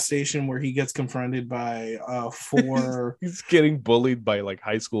of the gas station, where he gets confronted by four. He's getting bullied by like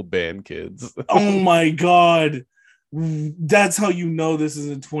high school band kids. Oh my god. That's how you know this is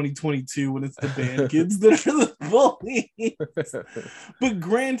in 2022, when it's the band kids that are the bullies. But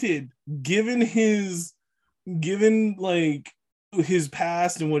granted, given like his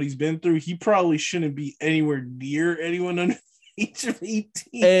past and what he's been through, he probably shouldn't be anywhere near anyone under the age of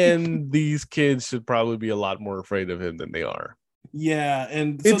 18. And these kids should probably be a lot more afraid of him than they are. Yeah,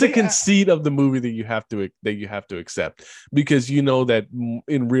 and It's a conceit of the movie that you have to accept, because that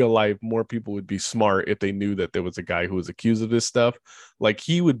in real life more people would be smart if they knew that there was a guy who was accused of this stuff. Like,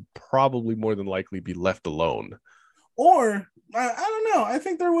 he would probably more than likely be left alone. Or I don't know. I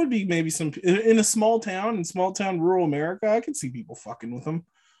think there would be maybe some in a small town, rural America. I could see people fucking with him.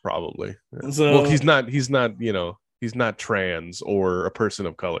 Probably. Yeah. So, well, he's not trans or a person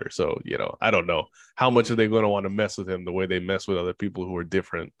of color. So, I don't know how much are they going to want to mess with him the way they mess with other people who are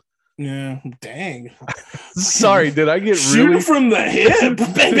different. Yeah, dang. Sorry, did I get Shoot really from the hip?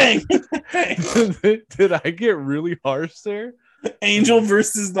 Bang bang. Hey, Did I get really harsh there? Angel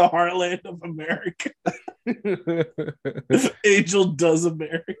versus the Heartland of America. Angel does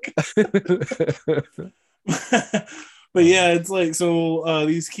America. But yeah, it's like, so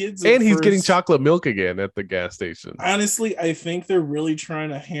these kids, and he's getting chocolate milk again at the gas station. Honestly, I think they're really trying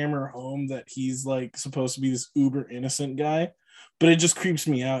to hammer home that he's like supposed to be this uber innocent guy, but it just creeps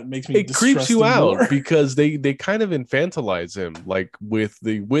me out. It makes me, it creeps you out because they kind of infantilize him, like with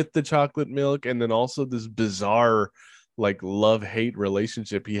the chocolate milk, and then also this bizarre like love-hate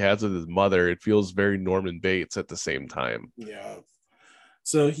relationship he has with his mother. It feels very Norman Bates at the same time. Yeah.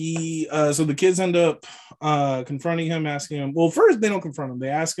 So so the kids end up confronting him, asking him, well, first they don't confront him. They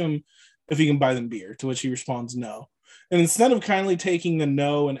ask him if he can buy them beer, to which he responds no. And instead of kindly taking the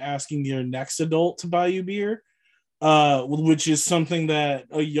no and asking your next adult to buy you beer, which is something that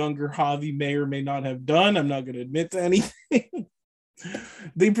a younger Javi may or may not have done, I'm not going to admit to anything.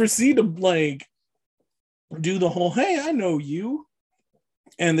 They proceed to like do the whole, hey, I know you.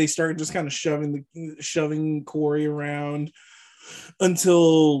 And they start just kind of shoving Corey around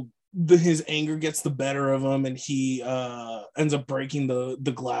until his anger gets the better of him, and he ends up breaking the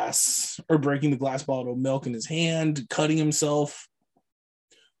glass bottle of milk in his hand, cutting himself.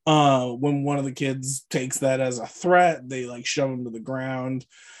 When one of the kids takes that as a threat, they like shove him to the ground,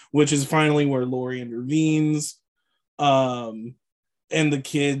 which is finally where Laurie intervenes. And the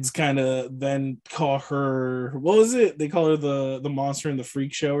kids kind of then call her, what was it? They call her the monster in the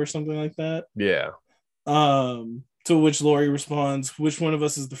freak show or something like that. Yeah. To which Laurie responds, which one of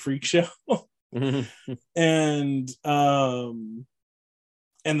us is the freak show? And then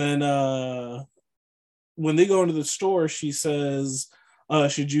when they go into the store, she says,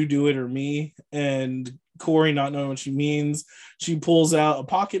 should you do it or me? And Corey, not knowing what she means, she pulls out a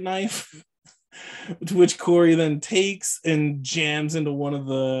pocket knife, to which Corey then takes and jams into one of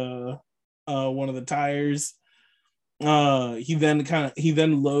the tires. He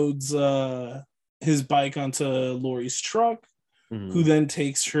then loads his bike onto Laurie's truck, who then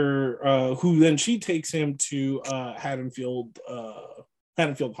takes she takes him to Haddonfield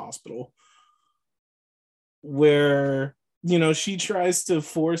Hospital, where she tries to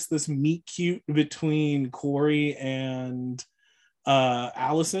force this meet cute between Corey and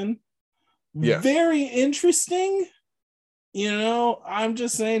Allison. Yes. Very interesting. I'm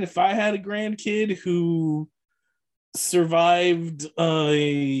just saying, if I had a grandkid who survived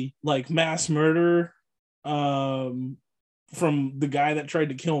a like mass murder from the guy that tried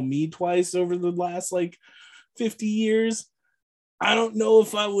to kill me twice over the last like 50 years, I don't know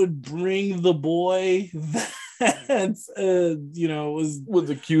if I would bring the boy that was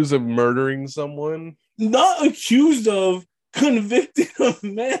accused of murdering someone, not accused of, convicted of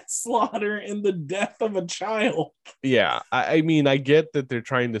manslaughter in the death of a child. Yeah, I mean, I get that they're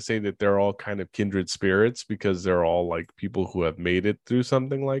trying to say that they're all kind of kindred spirits because they're all like people who have made it through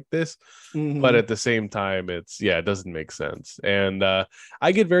something like this. But at the same time, it doesn't make sense. And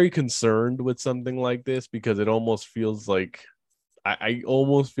I get very concerned with something like this because it almost feels like I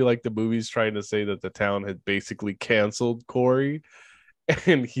almost feel like the movie's trying to say that the town had basically canceled Corey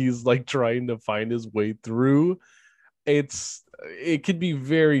and he's like trying to find his way through. It could be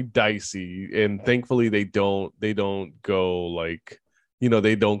very dicey, and thankfully they don't go like,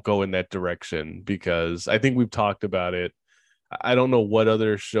 they don't go in that direction, because I think we've talked about it. I don't know what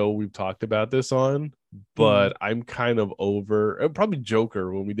other show we've talked about this on, but I'm kind of over, probably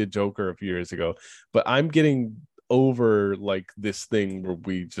Joker, when we did Joker a few years ago, but I'm getting over like this thing where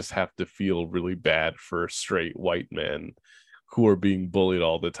we just have to feel really bad for straight white men who are being bullied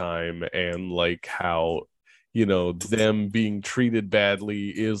all the time, and like how them being treated badly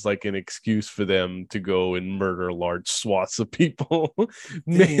is like an excuse for them to go and murder large swaths of people.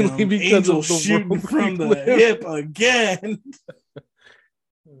 Mainly because Angel of the shooting from the hip again.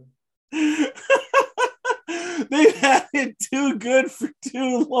 They've had it too good for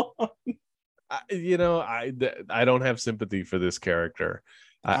too long. I don't have sympathy for this character.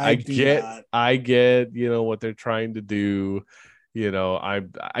 I get what they're trying to do.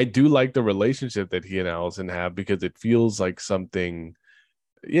 I do like the relationship that he and Allison have, because it feels like something,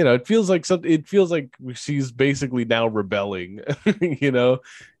 it feels like she's basically now rebelling.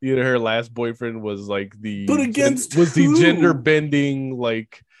 Her last boyfriend was like the gender bending,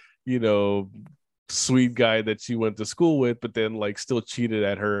 like, sweet guy that she went to school with, but then like still cheated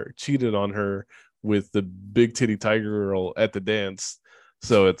on her with the big titty tiger girl at the dance.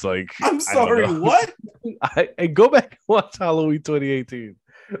 So it's like, I'm sorry, what? I go back and watch Halloween 2018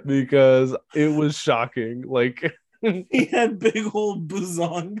 because it was shocking. Like, he had big old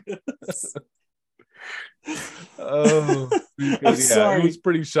bazongas. Oh, I'm because yeah, it was sorry.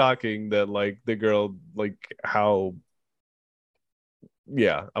 pretty shocking that like the girl, like how,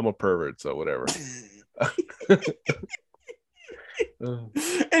 yeah, I'm a pervert, so whatever. Uh,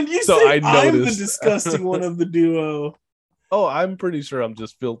 And you so say I I'm the noticed. disgusting one of the duo. Oh, I'm pretty sure I'm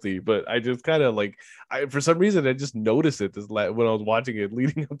just filthy, but I just kind of like, I for some reason I just noticed it when I was watching it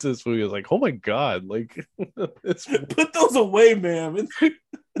leading up to this movie. I was like, oh my god, like it's Put those away, ma'am.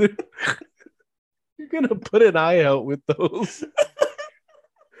 you're gonna put an eye out with those.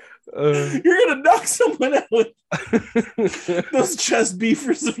 Uh, You're gonna knock someone out with those chest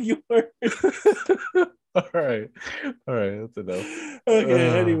beefers of yours. all right, that's enough.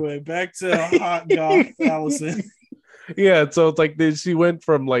 Okay, anyway, back to hot goth Allison. Yeah, so it's like she went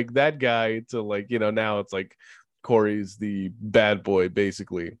from like that guy to like, now it's like Corey's the bad boy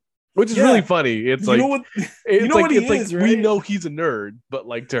basically, which is really Yeah, funny. It's you know like what? You know what he it's like is, we right? know he's a nerd, but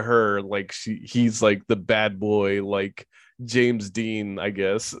like to her, like he's like the bad boy, like James Dean, I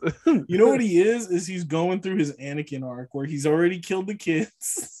guess. You know what he is? Is he's going through his Anakin arc where he's already killed the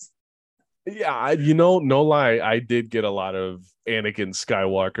kids. Yeah, no lie, I did get a lot of Anakin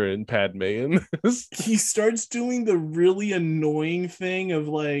Skywalker and Padme in this. He starts doing the really annoying thing of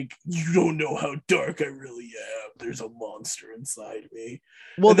like, you don't know how dark I really am. There's a monster inside me.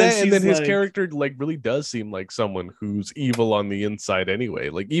 Well, And then and then she's his like, character like really does seem like someone who's evil on the inside anyway.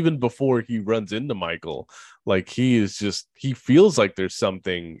 Like even before he runs into Michael, like he feels like there's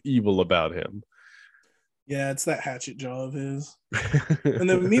something evil about him. yeah, it's that hatchet jaw of his. And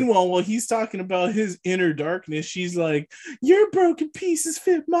then meanwhile, while he's talking about his inner darkness, she's like, your broken pieces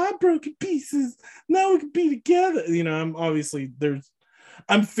fit my broken pieces. Now we can be together.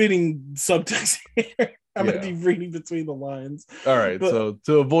 I'm fitting subtext here. I might Yeah. be reading between the lines. All right. But So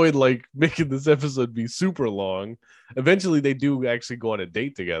to avoid like making this episode be super long, eventually they do actually go on a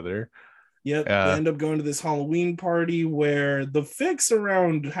date together. yep, they end up going to this Halloween party where the fix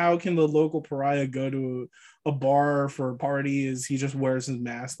around how can the local pariah go to a bar for a party is he just wears his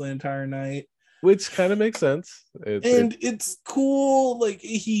mask the entire night. Which kind of makes sense. And it's cool, like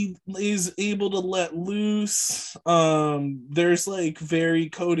he is able to let loose. There's like very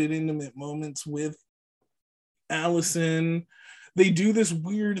coded intimate moments with Allison. They do this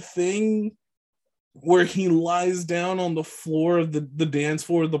weird thing where he lies down on the floor of the dance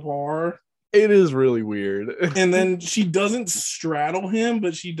floor of the bar. It is really weird. And then she doesn't straddle him,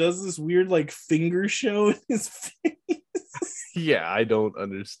 but she does this weird like finger show in his face. Yeah, I don't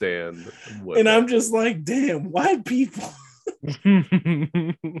understand what. And I'm just like, damn, white people.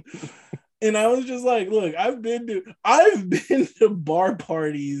 And I was just like, look, I've been to bar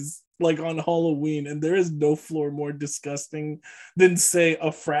parties like on Halloween, and there is no floor more disgusting than say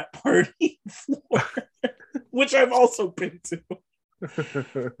a frat party floor, which I've also been to.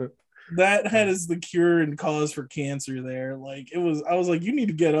 That has the cure and cause for cancer there. Like I was like, you need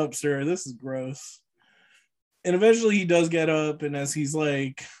to get up, sir. This is gross. And eventually he does get up, and as he's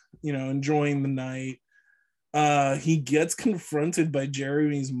like, enjoying the night, he gets confronted by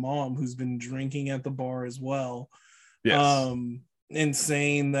Jeremy's mom, who's been drinking at the bar as well. Yes. And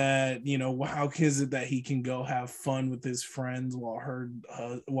saying that, how is it that he can go have fun with his friends while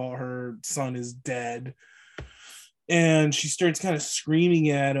her son is dead? And she starts kind of screaming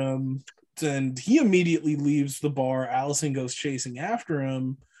at him, and he immediately leaves the bar. Allison goes chasing after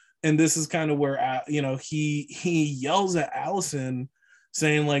him, and this is kind of where he yells at Allison,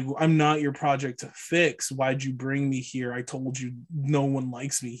 saying like, I'm not your project to fix. Why'd you bring me here? I told you no one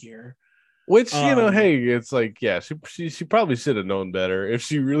likes me here. Which, hey, it's like, yeah, she probably should have known better if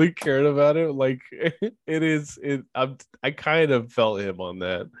she really cared about it. Like I kind of felt him on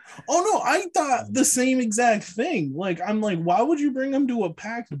that. Oh no, I thought the same exact thing. Like, I'm like, why would you bring him to a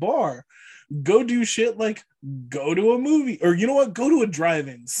packed bar? Go do shit like go to a movie, or you know what, go to a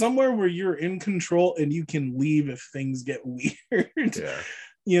drive-in, somewhere where you're in control and you can leave if things get weird.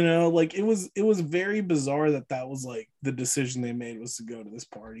 Yeah. Like it was very bizarre that was like the decision they made was to go to this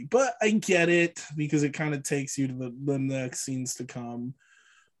party. But I get it, because it kind of takes you to the next scenes to come.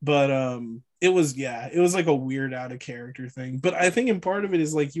 But it was like a weird out of character thing. But I think in part of it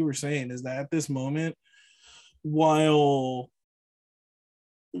is like you were saying, is that at this moment, while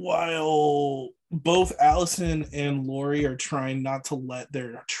both Allison and Laurie are trying not to let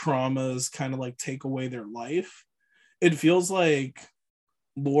their traumas kind of like take away their life, it feels like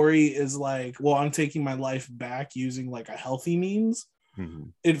Laurie is like, well, I'm taking my life back using like a healthy means. Mm-hmm.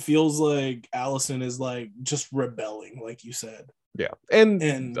 It feels like Allison is like just rebelling, like you said. Yeah. And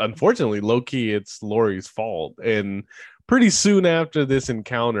unfortunately, low-key, it's Laurie's fault. And pretty soon after this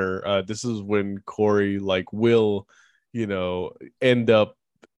encounter, this is when Corey like will, end up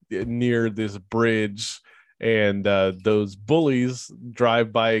near this bridge and those bullies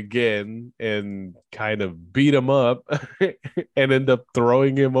drive by again and kind of beat him up and end up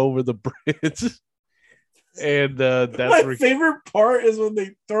throwing him over the bridge. And that's My where favorite part is when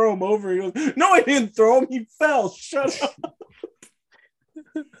they throw him over. He goes, "No, I didn't throw him. He fell. Shut up."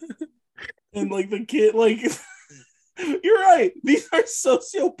 And like the kid, like, you're right. These are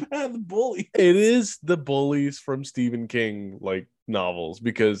sociopath bullies. it is the bullies from Stephen King like novels,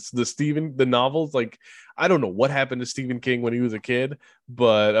 because the novels, like, I don't know what happened to Stephen King when he was a kid,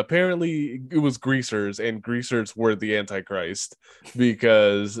 but apparently it was greasers, and greasers were the Antichrist,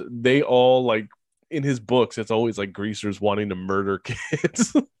 because they all, like, in his books it's always like greasers wanting to murder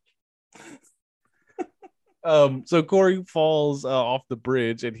kids. So Corey falls off the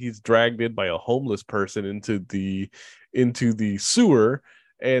bridge, and he's dragged in by a homeless person into the sewer,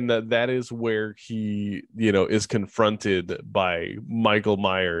 and that is where he, is confronted by Michael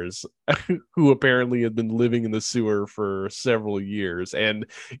Myers, who apparently had been living in the sewer for several years. And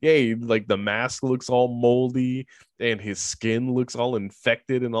yeah, like, the mask looks all moldy, and his skin looks all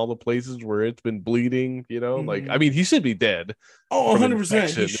infected in all the places where it's been bleeding. Like, I mean, he should be dead Oh, from 100%. He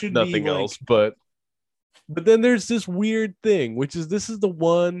infection, if should nothing be like, else, but then there's this weird thing, which is, this is the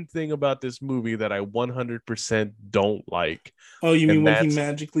one thing about this movie that I 100% don't like. oh, you mean And when he that's,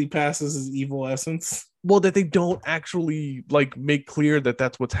 magically passes his evil essence? well, that they don't actually, like, make clear that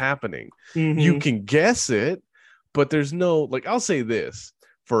that's what's happening. You Mm-hmm. can guess it, but there's no, like, I'll say this,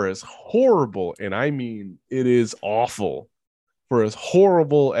 for as horrible, and I mean it is awful, for as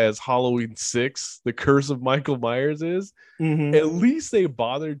horrible as Halloween 6, The Curse of Michael Myers is, Mm-hmm. at least they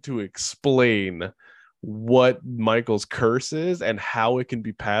bothered to explain what Michael's curse is and how it can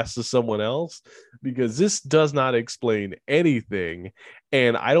be passed to someone else, because this does not explain anything.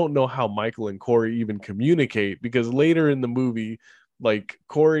 And I don't know how Michael and Corey even communicate, because later in the movie, like,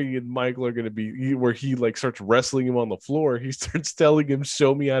 Corey and Michael are going to be where he, like, starts wrestling him on the floor. He starts telling him,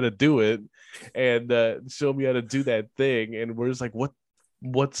 "Show me how to do it," and show me how to do that thing. And we're just like,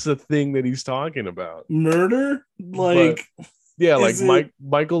 what's the thing that he's talking about? Murder? But Like, yeah, like, is it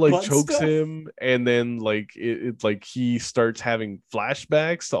Michael, like, butt chokes stuff? him, and then, like, it's like he starts having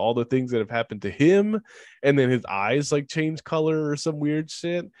flashbacks to all the things that have happened to him, and then his eyes, like, change color or some weird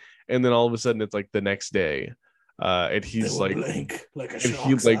shit, and then all of a sudden it's like the next day, and They he's will like, blink like a and he,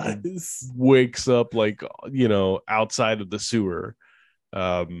 shark's like, eyes. wakes up, like, outside of the sewer,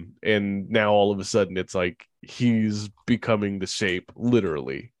 and now all of a sudden it's like he's becoming the shape,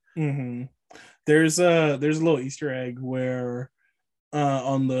 literally. Mm-hmm. There's a little Easter egg where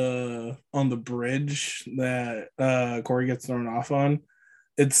on the bridge that Corey gets thrown off on,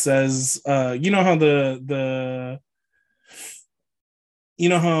 it says you know how you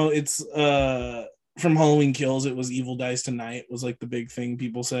know how it's from Halloween Kills, it was Evil Dies Tonight was like the big thing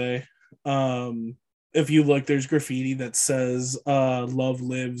people say. If you look, there's graffiti that says love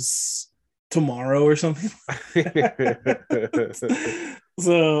lives tomorrow or something.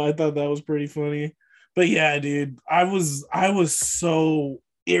 So I thought that was pretty funny. But yeah, dude, I was so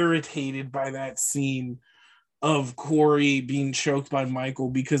irritated by that scene of Corey being choked by Michael,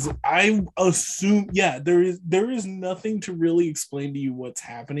 because I assume, yeah, there is nothing to really explain to you what's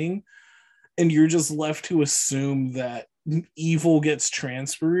happening, and you're just left to assume that evil gets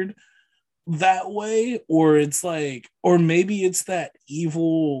transferred that way, or it's like, or maybe it's that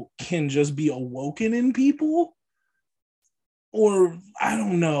evil can just be awoken in people, or I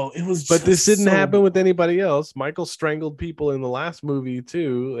don't know. It was But this just didn't so, happen with anybody else. Michael strangled people in the last movie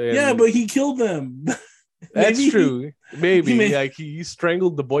too, yeah, and but he killed them. that's Maybe true. he Maybe, may. like, he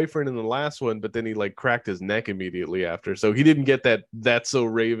strangled the boyfriend in the last one, but then he, like, cracked his neck immediately after, so he didn't get that "That's So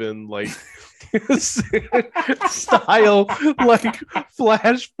Raven" like style, like,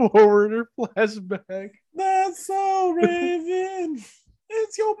 flash forward or flashback. That's so Raven.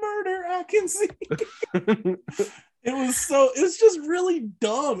 It's your murder. I can see. It was just really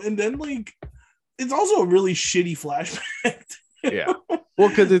dumb. And then, like, it's also a really shitty flashback. Yeah, well,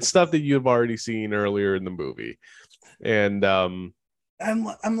 because it's stuff that you've already seen earlier in the movie, and I'm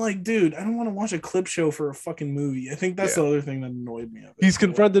like, dude, I don't want to watch a clip show for a fucking movie. I think that's yeah, the other thing that annoyed me of it. he's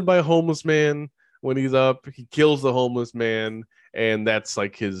confronted by a homeless man. When he's up, he kills the homeless man, and that's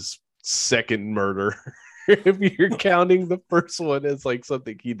like his second murder. If you're counting the first one as, like,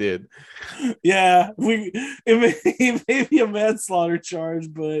 something he did. Yeah, it may be a manslaughter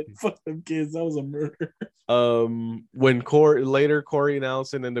charge, but fuck them kids. That was a murder. When Corey and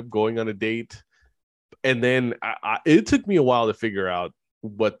Allison end up going on a date, and then it took me a while to figure out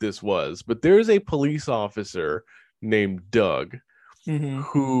what this was, but there's a police officer named Doug, Mm-hmm.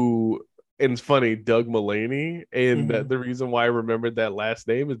 who, and it's funny, Doug Mulaney, and Mm-hmm. the reason why I remembered that last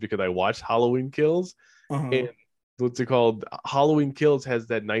name is because I watched Halloween Kills, Uh-huh. What's it called? Halloween Kills has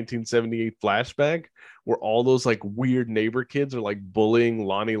that 1978 flashback where all those like weird neighbor kids are like bullying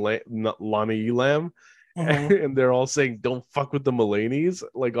Lonnie Elam, Uh-huh. and they're all saying, "Don't fuck with the Mulaney's,"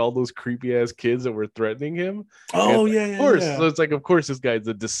 like all those creepy ass kids that were threatening him. And Oh like, yeah, of yeah, course, so yeah. it's like, of course, this guy's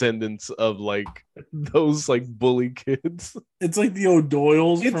a descendant of like those like bully kids. It's like the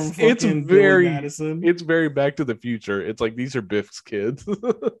O'Doyles from It's fucking Billy very Madison. it's very Back to the Future. It's like these are Biff's kids.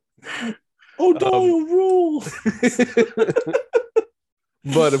 um, O'Doyle rules.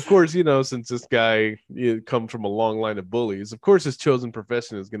 But of course, since this guy comes from a long line of bullies, of course his chosen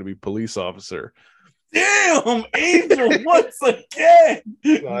profession is going to be police officer. Damn, Angel once again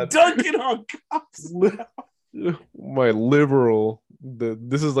God. dunking on cops. My liberal,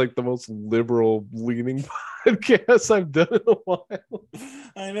 this is like the most liberal leaning podcast I've done in a while.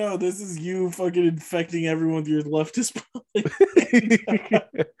 I know, this is you fucking infecting everyone with your leftist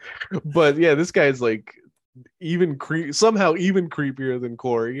But yeah, this guy's like somehow even creepier than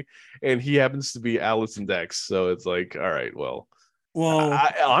Corey, and he happens to be Allison's ex. So it's like, all right, well,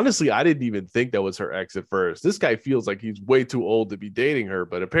 honestly, I didn't even think that was her ex at first. This guy feels like he's way too old to be dating her,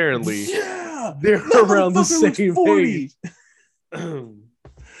 but apparently, they're around the same age.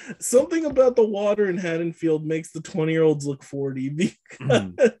 Something about the water in Haddonfield makes the 20-year-olds look 40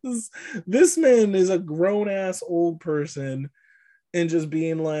 because this man is a grown-ass old person and just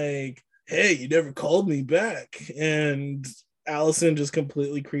being like, hey, you never called me back. And Allison just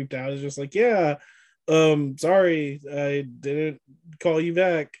completely creeped out. Is just like, yeah, sorry, I didn't call you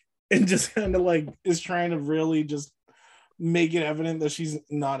back. And just kind of like is trying to really just make it evident that she's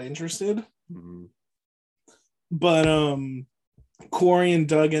not interested. Mm-hmm. But Corey and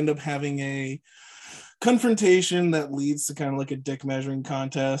Doug end up having a confrontation that leads to kind of like a dick measuring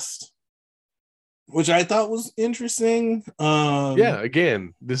contest, which I thought was interesting. Yeah,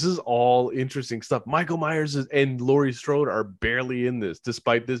 again, this is all interesting stuff. Michael Myers and Laurie Strode are barely in this,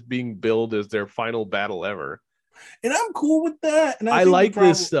 despite this being billed as their final battle ever. And I'm cool with that. And I like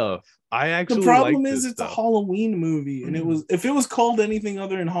this stuff. I actually the problem like is this it's stuff. a Halloween movie, and if it was called anything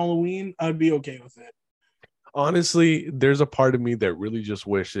other than Halloween, I'd be okay with it. Honestly, there's a part of me that really just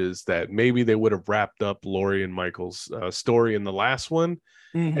wishes that maybe they would have wrapped up Laurie and Michael's story in the last one,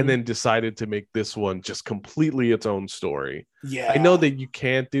 and then decided to make this one just completely its own story. Yeah, I know that you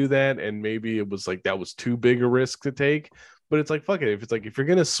can't do that, and maybe it was like that was too big a risk to take, but it's like, fuck it. If you're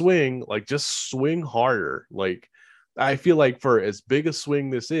gonna swing, like just swing harder. Like I feel like for as big a swing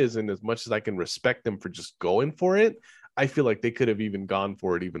this is, and as much as I can respect them for just going for it, I feel like they could have even gone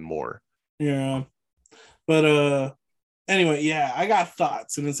for it even more. Yeah. But anyway, yeah, I got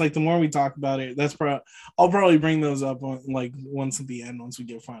thoughts, and it's like the more we talk about it, I'll probably bring those up on like once at the end, once we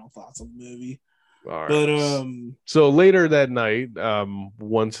get final thoughts on the movie. All right. But so later that night,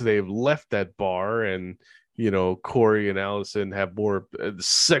 once they've left that bar, and Corey and Allison have more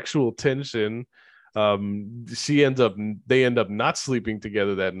sexual tension, they end up not sleeping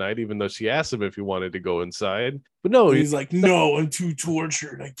together that night, even though she asked him if he wanted to go inside. But no, he's like, no, I'm too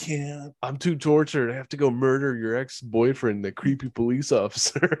tortured. I can't. I'm too tortured. I have to go murder your ex-boyfriend, the creepy police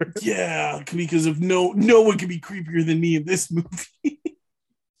officer. Yeah, because if no one can be creepier than me in this movie.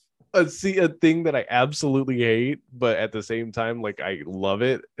 See, a thing that I absolutely hate, but at the same time, like I love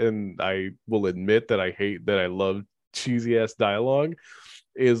it, and I will admit that I love cheesy ass dialogue,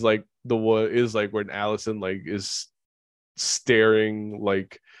 is like when Allison like is staring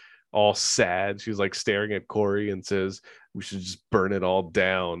like all sad. She's like staring at Corey and says, we should just burn it all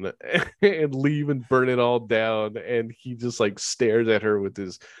down and leave and burn it all down. And he just like stares at her with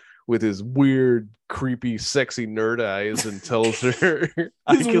his weird, creepy, sexy nerd eyes and tells her,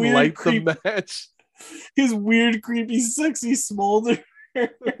 I can light the match. His weird, creepy, sexy smolder.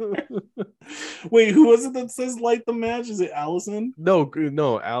 Wait, who was it that says light the match? Is it Allison?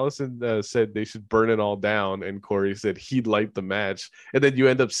 No. Allison said they should burn it all down, and Corey said he'd light the match. And then you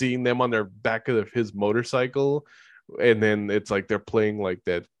end up seeing them on their back of his motorcycle, and then it's like they're playing like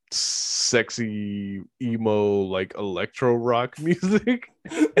that sexy emo like electro rock music.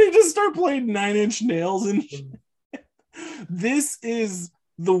 They just start playing Nine Inch Nails, and this is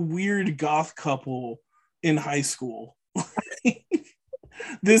the weird goth couple in high school.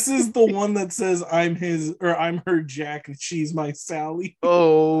 This is the one that says I'm her Jack and she's my Sally.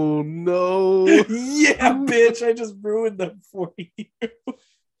 Oh no. Yeah, bitch, I just ruined them for you.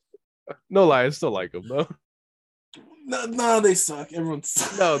 No lie, I still like them though. No, they suck. Everyone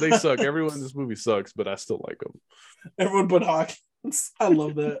sucks. No, they suck. Everyone in this movie sucks, but I still like them. Everyone but Hawkins. I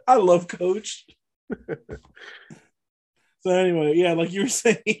love that. I love Coach. So anyway, yeah, like you were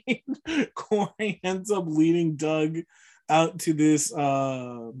saying, Corey ends up leading Doug out to this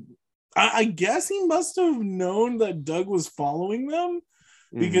I guess he must have known that Doug was following them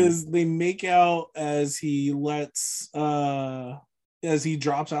Mm-hmm. because they make out as he drops Allison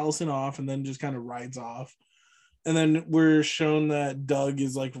off and then just kind of rides off. And then we're shown that Doug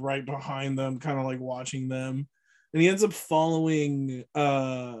is like right behind them, kind of like watching them. And he ends up following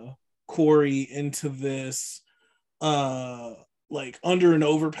Corey into this like under an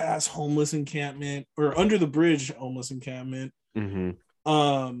overpass homeless encampment, or under the bridge homeless encampment. Mm-hmm.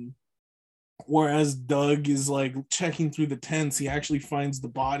 Um Whereas Doug is like checking through the tents, he actually finds the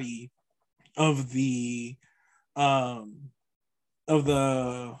body of the um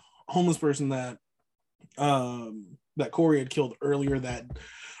homeless person that Corey had killed earlier that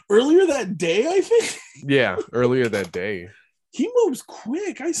day, I think. Yeah, earlier that day. He moves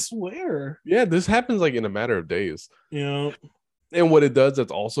quick, I swear. Yeah, this happens like in a matter of days. You know, And what it does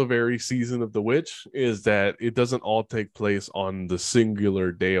that's also very Season of the Witch is that it doesn't all take place on the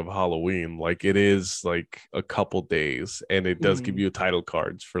singular day of Halloween. Like it is like a couple days, and it does give you title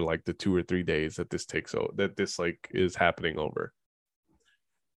cards for like the 2 or 3 days that this like is happening over.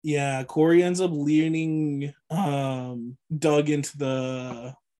 Yeah, Corey ends up leading Doug into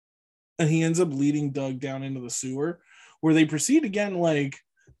the and he ends up leading Doug down into the sewer, where they proceed again like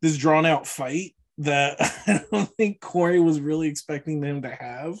this drawn out fight that I don't think Corey was really expecting them to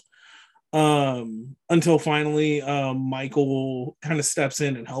have. Until finally Michael kind of steps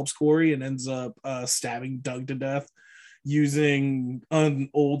in and helps Corey and ends up stabbing Doug to death using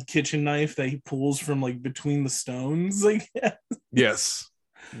an old kitchen knife that he pulls from like between the stones. Like, yes,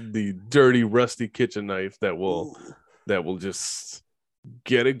 the dirty, rusty kitchen knife that will just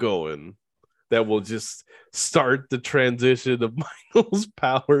get it going. That will just start the transition of Michael's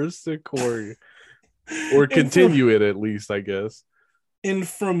powers to Corey, or continue it at least, I guess. And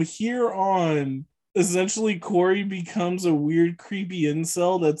from here on, essentially Corey becomes a weird, creepy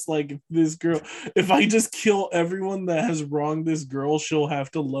incel that's like, if I just kill everyone that has wronged this girl, she'll have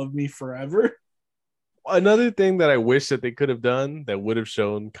to love me forever. Another thing that I wish that they could have done that would have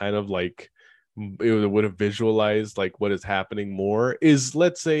shown kind of like it would have visualized like what is happening more is,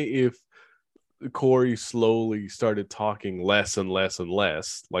 let's say if Corey slowly started talking less and less and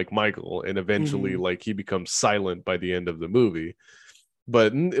less like Michael, and eventually like he becomes silent by the end of the movie.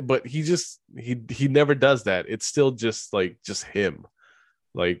 But he never does that. It's still just him.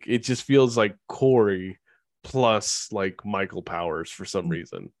 Like it just feels like Corey plus like Michael powers for some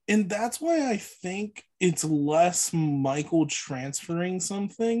reason. And that's why I think it's less Michael transferring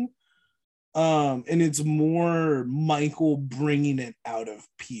something. And it's more Michael bringing it out of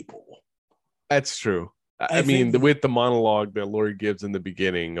people. That's true. I mean, with the monologue that Laurie gives in the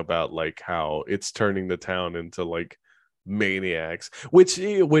beginning about like how it's turning the town into like maniacs, which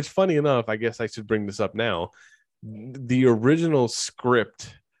funny enough, I guess I should bring this up now. The original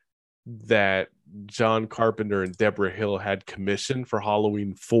script that John Carpenter and Deborah Hill had commissioned for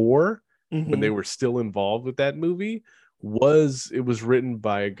Halloween 4 when they were still involved with that movie was written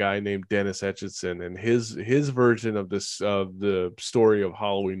by a guy named Dennis Etchison, and his version of the story of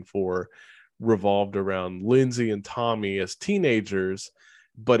Halloween 4 revolved around Lindsay and Tommy as teenagers,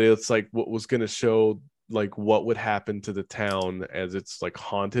 but it's like what was going to show like what would happen to the town as it's like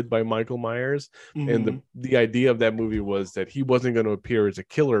haunted by Michael Myers. And the idea of that movie was that he wasn't going to appear as a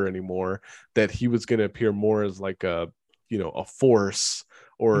killer anymore, that he was going to appear more as like a force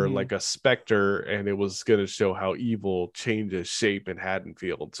or like a specter, and it was going to show how evil changes shape in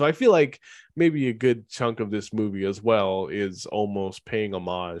Haddonfield. So I feel like maybe a good chunk of this movie as well is almost paying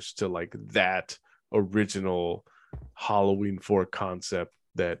homage to like that original Halloween 4 concept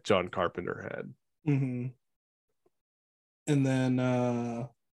that John Carpenter had. And then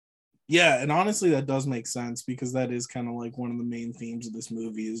yeah, and honestly that does make sense, because that is kind of like one of the main themes of this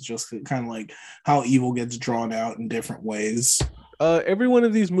movie, is just kind of like how evil gets drawn out in different ways. Every one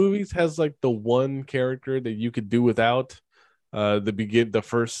of these movies has like the one character that you could do without. The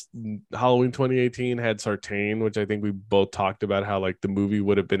first Halloween 2018 had Sartain, which I think we both talked about how like the movie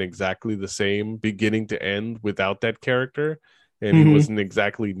would have been exactly the same beginning to end without that character, and he wasn't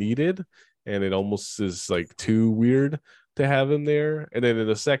exactly needed, and it almost is like too weird to have him there. And then in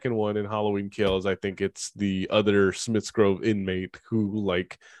the second one, in Halloween Kills, I think it's the other Smiths Grove inmate who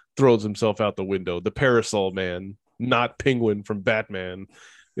like throws himself out the window, the Parasol Man, not Penguin from Batman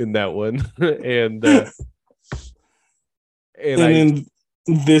in that one. and in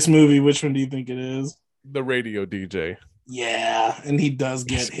this movie, which one do you think it is? The radio DJ. Yeah, and he does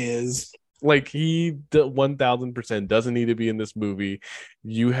get his. Like he 1000% doesn't need to be in this movie.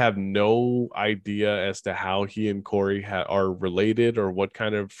 You have no idea as to how he and Corey are related, or what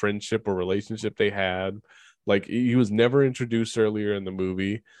kind of friendship or relationship they had. Like he was never introduced earlier in the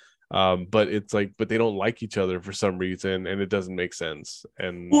movie. But it's like, but they don't like each other for some reason, and it doesn't make sense.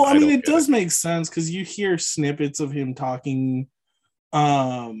 And Well, I I mean, don't it get it. does make sense because you hear snippets of him talking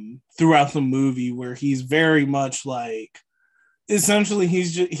throughout the movie where he's very much like essentially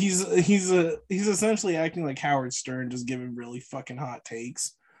he's essentially acting like Howard Stern, just giving really fucking hot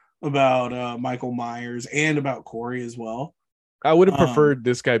takes about Michael Myers and about Corey as well. I would have Um, preferred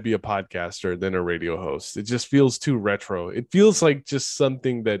this guy be a podcaster than a radio host. It just feels too retro. It feels like just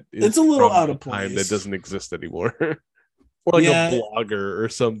something that it's is a little from out a of time that place. doesn't exist anymore. Or like a Yeah, blogger or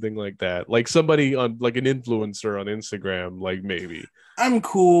something like that. Like somebody on like an influencer on Instagram, like maybe. I'm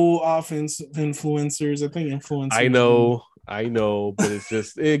cool offensive influencers. I think influencers do. I know, but it's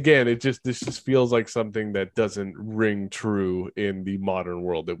just again, this just feels like something that doesn't ring true in the modern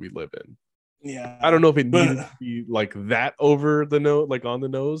world that we live in. I don't Yeah, know if it needed but to be like that over the nose, like on the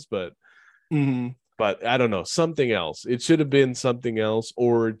nose, mhm. but I don't know, something else. It should have been something else,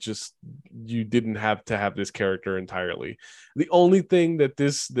 or just you didn't have to have this character entirely. The only thing that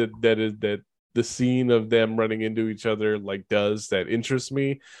that the scene of them running into each other like does that interests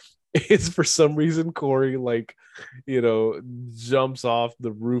me is for some reason Corey like, jumps off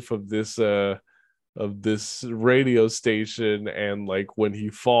the roof of this radio station, and like when he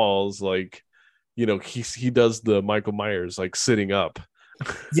falls, like, he does the Michael Myers like sitting up.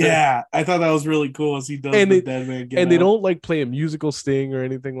 Yeah, I thought that was really cool as he does and the it dead man get and they up. don't like play a musical sting or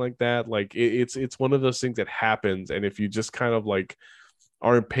anything like that. Like it's one of those things that happens, and if you just kind of like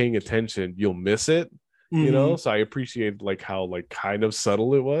aren't paying attention, you'll miss it. Hmm. So I appreciate like how like kind of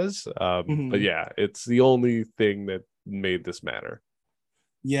subtle it was. But Hmm. yeah, it's the only thing that made this matter.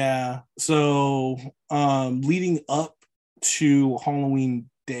 Yeah. So, leading up to Halloween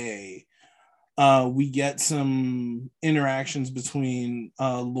Day, we get some interactions between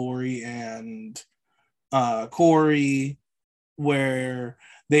Lori and Corey, where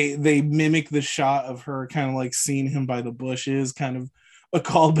they mimic the shot of her kind of like seeing him by the bushes, kind of a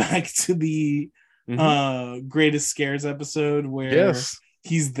callback to the Mm-hmm. Greatest Scares episode where Yes.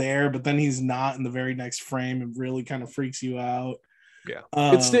 he's there, but then he's not in the very next frame and really kind of freaks you out. Yeah.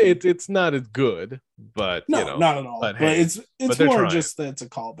 Um, It's not as good, but no, not at all. but But hey, it's but they're more trying. just that it's a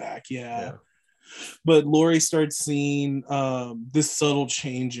callback, yeah. Yeah. But Lori starts seeing this subtle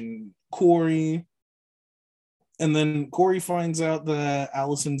change in Corey, and then Corey finds out that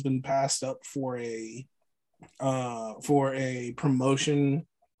Allison's been passed up for a promotion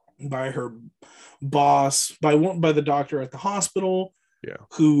by her boss, by the doctor at the hospital, Yeah.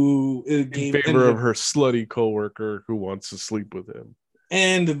 who In gave favor ended of up, her slutty coworker who wants to sleep with him.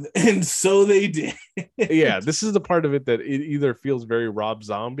 and so they did. Yeah, this is the part of it that it either feels very Rob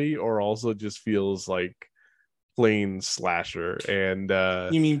Zombie or also just feels like plain slasher. And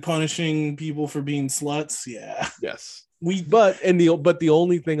You mean punishing people for being sluts? Yeah. yes. We But the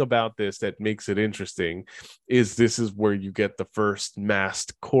only thing about this that makes it interesting is this is where you get the first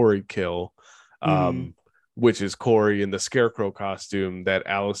masked Corey kill, mhm, um, which is Corey in the scarecrow costume that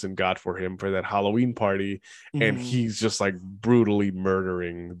Allison got for him for that Halloween party, and mhm. he's just like brutally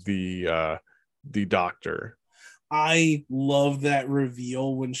murdering the doctor. I love that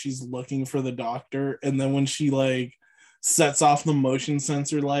reveal when she's looking for the doctor, and then when she like sets off the motion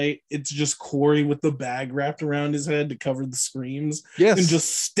sensor light, it's just Corey with the bag wrapped around his head to cover the screams and Yes, just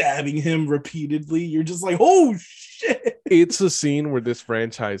stabbing him repeatedly. You're just like, oh shit. it's a scene where this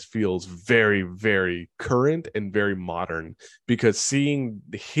franchise feels very, very current and very modern, because seeing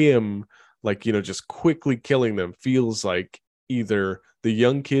him like, just quickly killing them feels like either the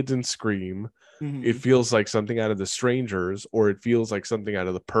young kids in Scream, it Mhm. feels like something out of The Strangers, or it feels like something out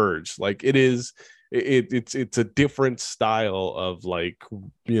of The Purge. Like it is, it's a different style of like,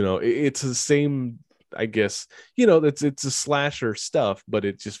 it's the same, I guess, it's a slasher stuff, but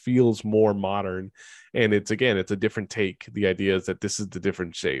it just feels more modern. And it's, again, it's a different take. The idea is that this is the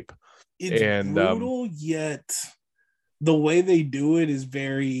different shape. It's And brutal, yet the way they do it is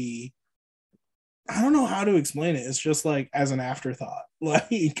very, I don't know how to explain it. It's just like as an afterthought.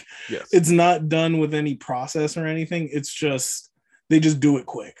 Like yes, it's not done with any process or anything. It's just they just do it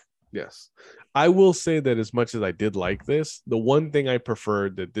quick. yes. I will say that as much as I did like this, the one thing I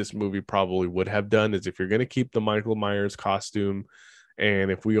preferred that this movie probably would have done is, if you're going to keep the Michael Myers costume, and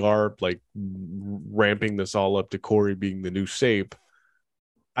if we are like ramping this all up to Corey being the new shape,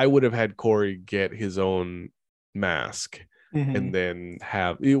 I would have had Corey get his own mask, and Mhm. then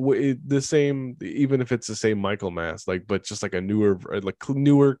have the same, even if it's the same Michael mask, like, but just like a newer,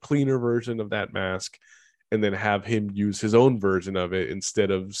 cleaner version of that mask, and then have him use his own version of it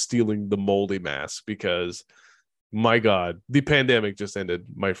instead of stealing the moldy mask. Because my God, the pandemic just ended,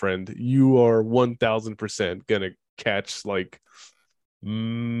 my friend. You are 1000% gonna catch like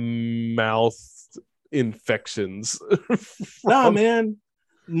mouth infections. Nah, from... man.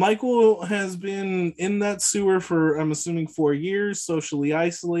 Michael has been in that sewer for, I'm assuming, 4 years, socially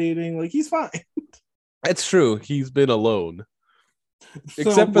isolating. Like, he's fine. That's true. He's been alone. So,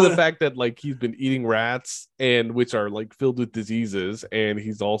 Except for the but fact that like he's been eating rats and which are like filled with diseases, and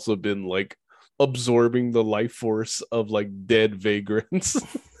he's also been like absorbing the life force of like dead vagrants.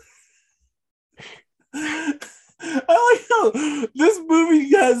 I like how this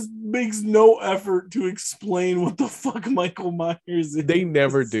movie makes no effort to explain what the fuck Michael Myers is. They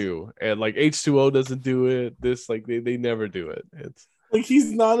never do. And like H2O doesn't do it. This like they never do it. It's Like,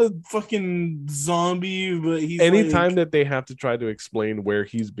 he's not a fucking zombie, but he's anytime like, that they have to try to explain where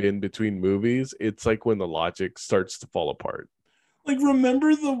he's been between movies, it's like when the logic starts to fall apart.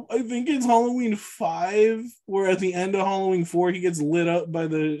 remember I think it's Halloween 5, where at the end of Halloween 4 he gets lit up by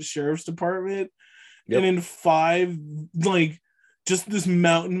the sheriff's department. Yep. And in 5, like, just this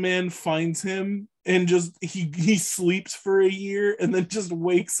mountain man finds him and just he sleeps for a year and then just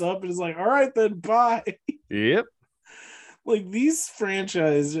wakes up and is like, all right then, bye. Yep. Like, these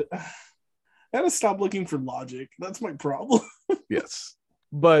franchise, I gotta stop looking for logic. That's my problem. Yes.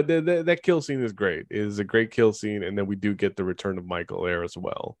 But that kill scene is great. It is a great kill scene, and then we do get the return of Michael there as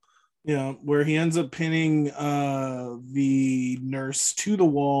well. Yeah, where he ends up pinning the nurse to the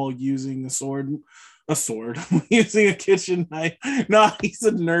wall using a sword, using a kitchen knife. No, he's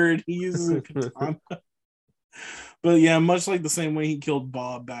a nerd. He uses a katana. But yeah, much like the same way he killed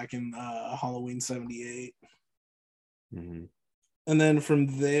Bob back in Halloween 78. Mm-hmm. And then from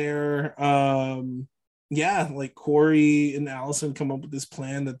there, yeah, like Corey and Allison come up with this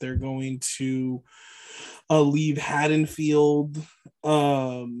plan that they're going to leave Haddonfield,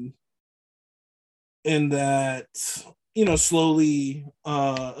 and that, slowly,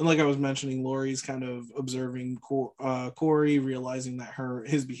 and like I was mentioning, Laurie's kind of observing Corey, realizing that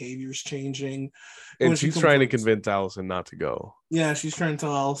his behavior is changing, and she's trying to convince Allison not to go. Yeah, she's trying to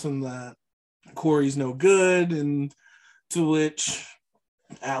tell Allison that Corey's no good, and to which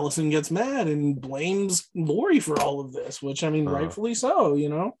Allison gets mad and blames Laurie for all of this, which, I mean, rightfully so,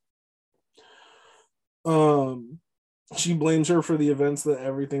 she blames her for the events,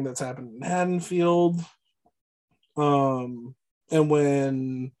 everything that's happened in Haddonfield. And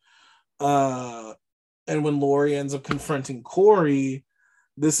when Laurie ends up confronting Corey,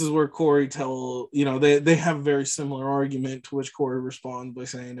 this is where Corey they have a very similar argument, to which Corey responds by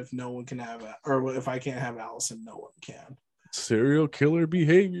saying, if no one can have it, or if I can't have Allison, no one can. Serial killer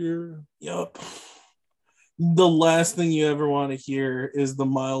behavior. Yup. The last thing you ever want to hear is the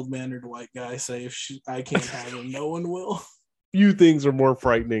mild-mannered white guy say, I can't have him, no one will. Few things are more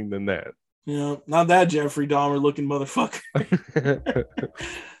frightening than that. Yeah, not that Jeffrey Dahmer looking motherfucker.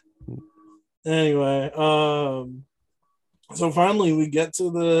 Anyway, so finally we get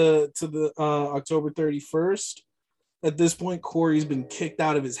to the October 31st. At this point, Corey's been kicked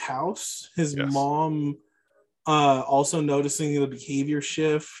out of his house. His mom also noticing the behavior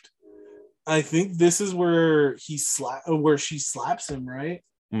shift. I think this is where she slaps him, right?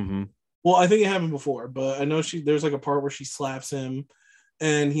 Mm-hmm. Well, I think it happened before, but I know there's like a part where she slaps him,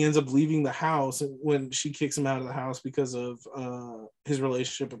 and he ends up leaving the house when she kicks him out of the house because of his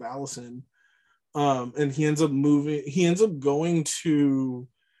relationship with Allison. And he ends up going to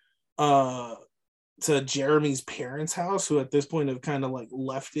Jeremy's parents' house, who at this point have kind of like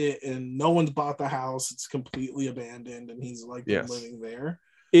left it, and no one's bought the house. It's completely abandoned, and he's like living there.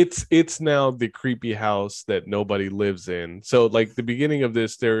 It's now the creepy house that nobody lives in. So like the beginning of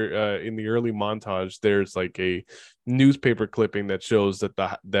this, there in the early montage, there's like a newspaper clipping that shows that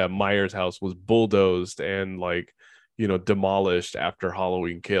the Myers house was bulldozed and like, demolished after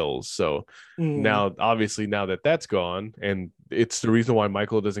Halloween Kills. So now, obviously, now that that's gone, and it's the reason why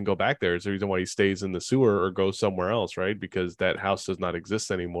Michael doesn't go back there. It's the reason why he stays in the sewer or goes somewhere else, right? Because that house does not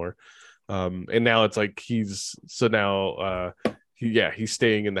exist anymore. And now it's like he's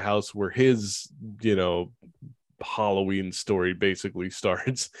staying in the house where his, Halloween story basically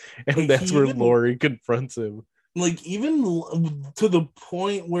starts. And that's where Laurie confronts him. Like, even to the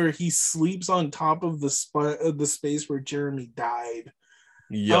point where he sleeps on top of the space where Jeremy died.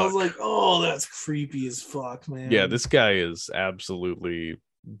 Yuck. I was like, oh, that's creepy as fuck, man. Yeah, this guy is absolutely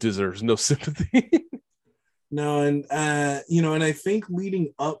deserves no sympathy. No, and and I think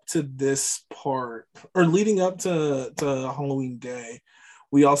leading up to this part, or leading up to Halloween Day,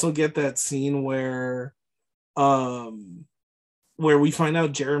 we also get that scene where we find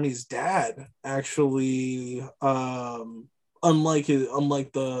out Jeremy's dad actually, unlike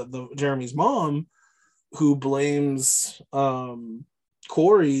the Jeremy's mom, who blames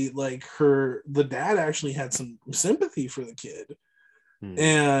Corey, like the dad actually had some sympathy for the kid.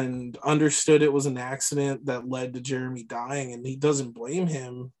 and understood it was an accident that led to Jeremy dying, and he doesn't blame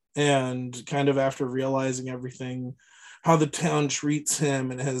him. And kind of after realizing everything, how the town treats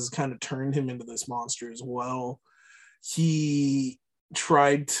him and has kind of turned him into this monster as well, he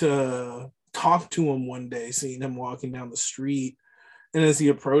tried to talk to him one day, seeing him walking down the street. And as he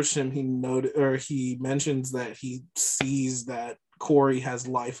approached him, he mentions that he sees that Corey has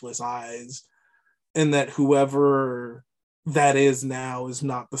lifeless eyes, and that whoever that is now is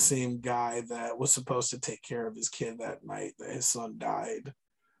not the same guy that was supposed to take care of his kid that night that his son died.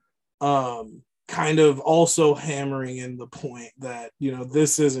 Kind of also hammering in the point that,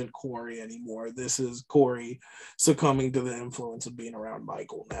 this isn't Corey anymore. This is Corey succumbing to the influence of being around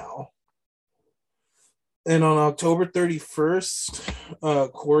Michael now. And on October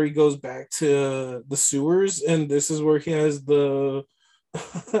 31st, Corey goes back to the sewers, and this is where he has the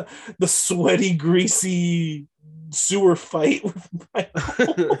the sweaty, greasy sewer fight with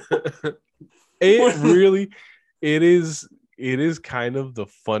Michael. It is kind of the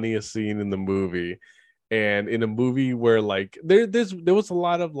funniest scene in the movie, and in a movie where like there was a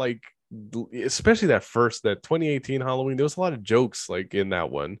lot of like, especially that 2018 Halloween, there was a lot of jokes like in that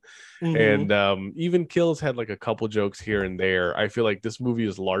one. And even Kills had like a couple jokes here and there. I feel like this movie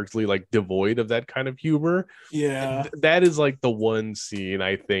is largely like devoid of that kind of humor. Yeah, that is like the one scene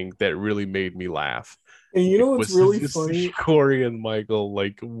I think that really made me laugh. And you know what's really funny? Corey and Michael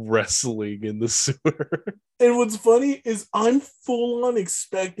like wrestling in the sewer. And what's funny is I'm full on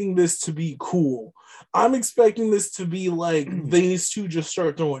expecting this to be cool. I'm expecting this to be like these two just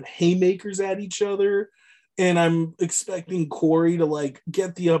start throwing haymakers at each other. And I'm expecting Corey to like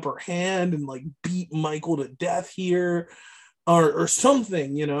get the upper hand and like beat Michael to death here or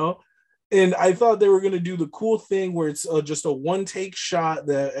something, And I thought they were going to do the cool thing where it's just a one take shot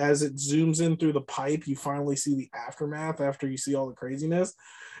that as it zooms in through the pipe, you finally see the aftermath after you see all the craziness.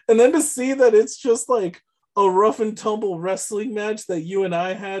 And then to see that it's just like a rough and tumble wrestling match that you and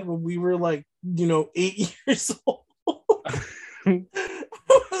I had when we were like, 8 years old.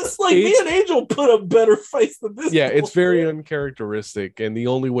 It's like me and Angel put up better fights than this. Yeah, it's very uncharacteristic. And the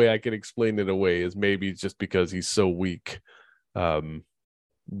only way I could explain it away is maybe just because he's so weak.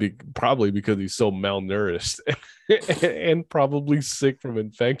 Probably because he's so malnourished and probably sick from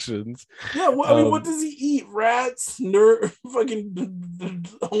infections. Yeah, what does he eat? Rats, fucking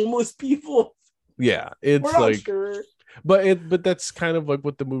homeless people. Yeah, it's like, sure. But that's kind of like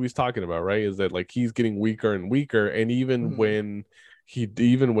what the movie's talking about, right? Is that like he's getting weaker and weaker, and even when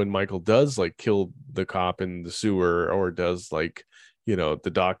Michael does like kill the cop in the sewer, or does like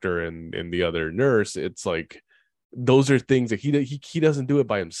the doctor and the other nurse, it's like those are things that he doesn't do it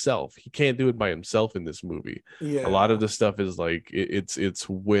by himself. He can't do it by himself in this movie. Yeah, a lot of the stuff is like it's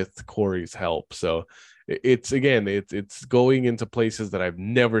with Corey's help. So it's going into places that I've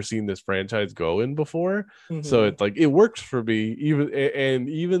never seen this franchise go in before. So it's like it works for me.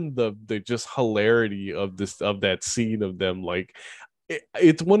 Even the just hilarity of that scene of them, like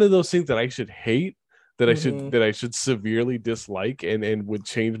it's one of those things that I should hate, that I should severely dislike and would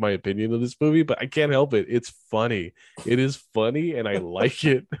change my opinion of this movie, but I can't help it. It's funny. It is funny, and I like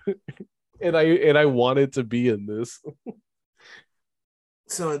it. and I want it to be in this.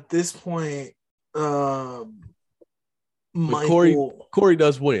 So at this point, Corey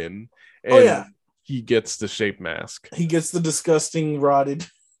does win, and he gets the shape mask. He gets the disgusting rotted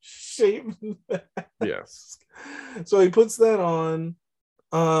shape mask. Yes. So he puts that on.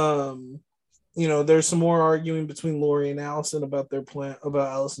 There's some more arguing between Laurie and Allison about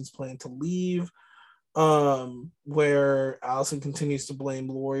Allison's plan to leave, where Allison continues to blame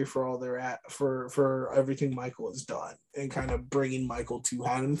Laurie for all for everything Michael has done, and kind of bringing Michael to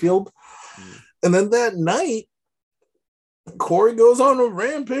Haddonfield. And then that night, Corey goes on a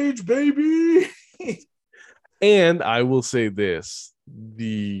rampage, baby. And I will say this: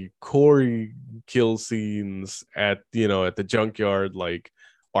 the Corey kill scenes at the junkyard, like,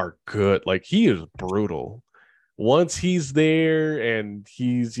 are good. Like, he is brutal. Once he's there and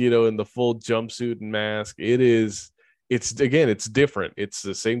he's in the full jumpsuit and mask, it's different. It's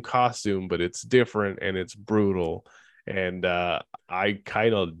the same costume, but it's different, and it's brutal. And I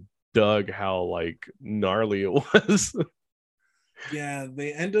kind of dug how like gnarly it was. Yeah,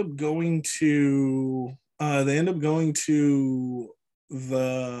 they end up going to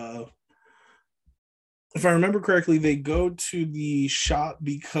the, if I remember correctly, they go to the shop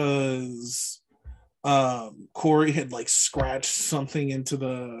because Corey had like scratched something onto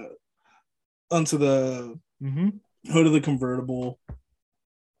the hood of the convertible.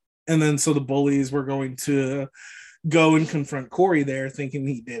 And then so the bullies were going to go and confront Corey there, thinking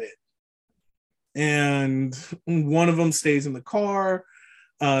he did it. And one of them stays in the car.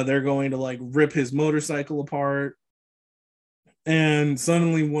 They're going to like rip his motorcycle apart, and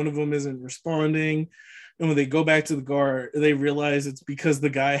suddenly one of them isn't responding. And when they go back to the guard, they realize it's because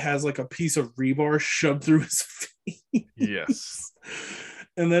the guy has like a piece of rebar shoved through his face. Yes.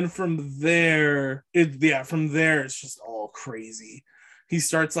 And then from there, it's just all crazy. He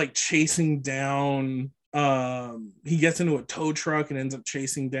starts like chasing down. He gets into a tow truck and ends up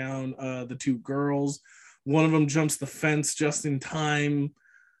chasing down the two girls. One of them jumps the fence just in time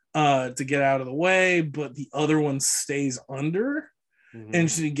to get out of the way, but the other one stays under. Mm-hmm.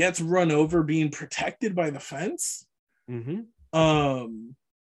 And she gets run over being protected by the fence. Mm-hmm.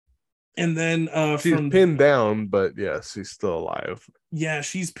 And then she's pinned down, but yes, she's still alive. Yeah,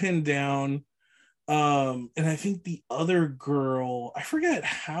 she's pinned down. And I think the other girl, I forget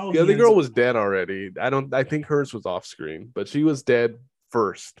how. Yeah, the girl was dead already. I think hers was off screen, but she was dead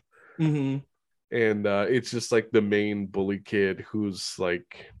first. Mm-hmm. And it's just like the main bully kid who's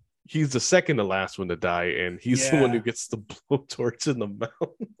like, he's the second to last one to die, and he's the one who gets the blowtorch in the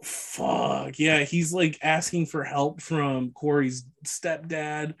mouth. Fuck yeah, he's like asking for help from Corey's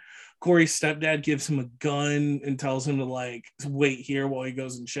stepdad. Corey's stepdad gives him a gun and tells him to like wait here while he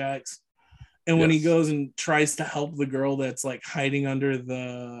goes and checks. And when he goes and tries to help the girl that's like hiding under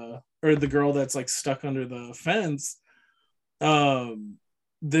the girl that's like stuck under the fence,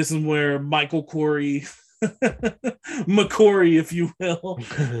 this is where Michael Corey McCory, if you will.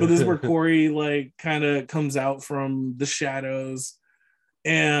 But this is where Corey like kind of comes out from the shadows,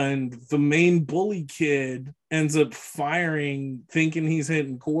 and the main bully kid ends up firing, thinking he's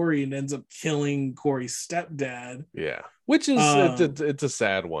hitting Corey, and ends up killing Corey's stepdad. Yeah, which is it's a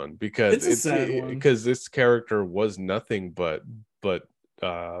sad one because because this character was nothing but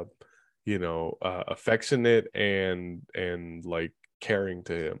affectionate and like caring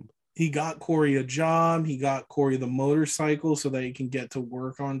to him. He got Corey a job. He got Corey the motorcycle so that he can get to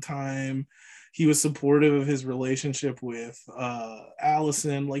work on time. He was supportive of his relationship with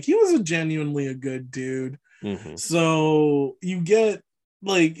Allison. Like, he was genuinely a good dude. Mm-hmm. So you get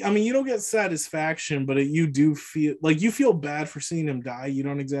like, I mean, you don't get satisfaction, but you do feel like you feel bad for seeing him die. You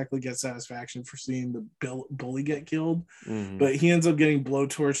don't exactly get satisfaction for seeing the bully get killed, but he ends up getting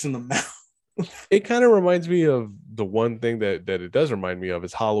blowtorched in the mouth. It kind of reminds me of the one thing that it does remind me of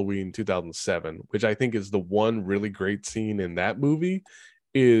is Halloween 2007, which I think is the one really great scene in that movie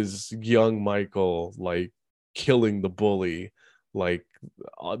is young Michael like killing the bully like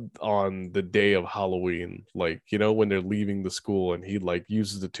on the day of Halloween, like, you know, when they're leaving the school and he like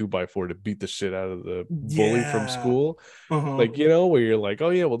uses the 2x4 to beat the shit out of the bully from school. Like, you know, where you're like, oh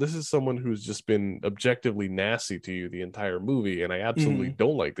yeah, well, this is someone who's just been objectively nasty to you the entire movie, and I absolutely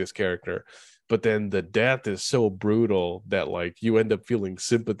don't like this character. But then the death is so brutal that like you end up feeling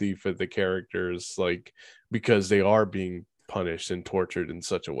sympathy for the characters, like, because they are being punished and tortured in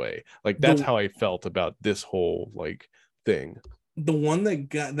such a way. Like, that's how I felt about this whole like thing. The one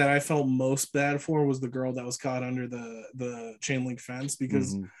that I felt most bad for was the girl that was caught under the chain link fence,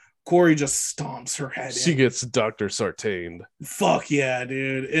 because Corey just stomps her head. She gets Dr. Sartained. Fuck yeah,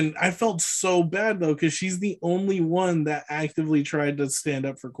 dude. And I felt so bad though, because she's the only one that actively tried to stand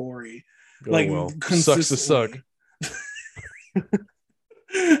up for Corey. Oh, like, well, sucks to suck.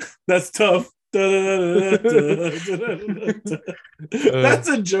 That's tough. That's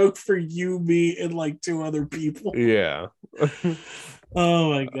a joke for you, me, and like two other people. Yeah.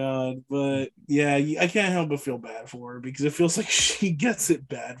 Oh my god. But yeah, I can't help but feel bad for her, because it feels like she gets it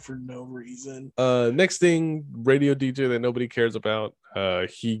bad for no reason. Next thing, radio DJ that nobody cares about.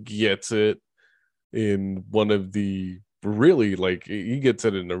 He gets it in one of the really, like, he gets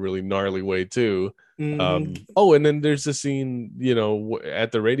it in a really gnarly way too. Oh, and then there's the scene, you know,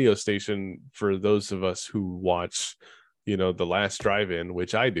 at the radio station, for those of us who watch, you know, The Last Drive-In,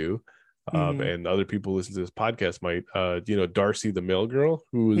 which I do, and other people listen to this podcast might, you know, Darcy the mail girl,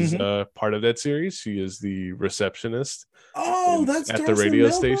 who is part of that series. She is the receptionist. Oh, that's at Darcy the radio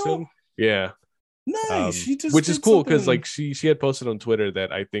the station. Girl? Yeah. Nice. She just which is cool, because like she had posted on Twitter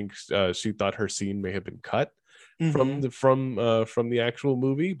that I think she thought her scene may have been cut from the actual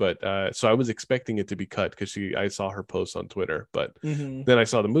movie, but so I was expecting it to be cut, because I saw her post on Twitter, but then I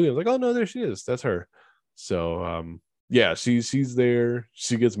saw the movie, I was like, oh no, there she is, that's her. So yeah, she's there,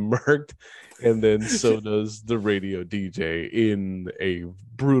 she gets murked, and then so does the radio DJ in a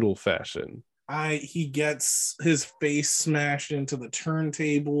brutal fashion. He gets his face smashed into the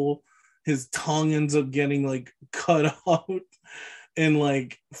turntable, his tongue ends up getting like cut out and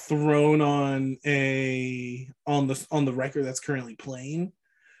like thrown on the record that's currently playing.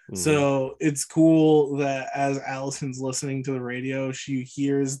 Mhm. So it's cool that as Allison's listening to the radio, she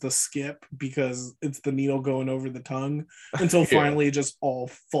hears the skip because it's the needle going over the tongue until Yeah. finally it just all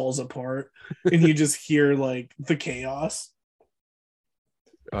falls apart and you just hear like the chaos.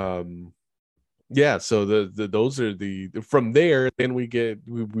 um yeah, so the those are the from there. Then we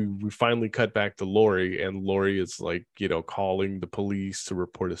finally cut back to Lori, and Lori is like, calling the police to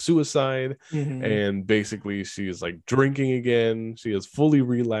report a suicide. Mm-hmm. And basically she is like drinking again. She has fully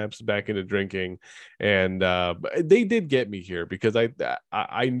relapsed back into drinking. And they did get me here because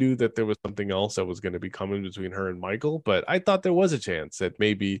I knew that there was something else that was going to be coming between her and Michael, but I thought there was a chance that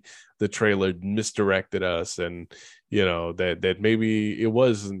maybe the trailer misdirected us, and that maybe it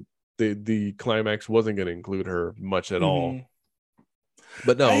wasn't, the climax wasn't going to include her much at all. Mm-hmm.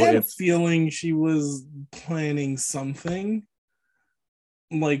 But I no, had a it's feeling she was planning something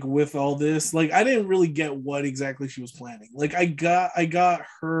like with all this. Like I didn't really get what exactly she was planning. Like I got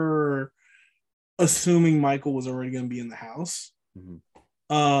her assuming Michael was already going to be in the house. Mhm.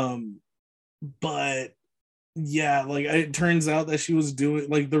 Um but yeah, like it turns out that she was doing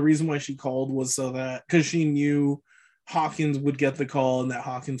like the reason why she called was so that because she knew Hawkins would get the call and that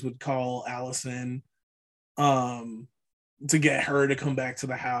Hawkins would call Allison um to get her to come back to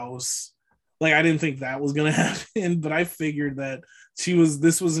the house. Like I didn't think that was gonna happen, but I figured that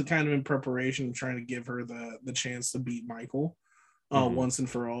this was kind of in preparation of trying to give her the chance to beat Michael Mhm. once and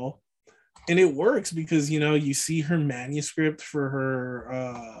for all. And it works because you see her manuscript for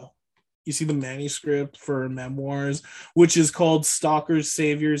her you see the manuscript for her memoirs, which is called Stalkers,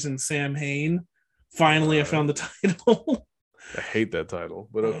 Saviors, and Sam Hain. Finally, I All found right. the title. I hate that title,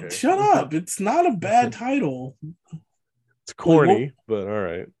 but okay. Shut up. It's not a bad title. It's Like what corny, but all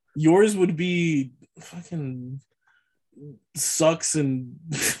right. yours would be fucking sucks and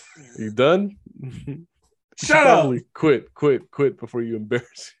You done? You should shut up. probably quit before you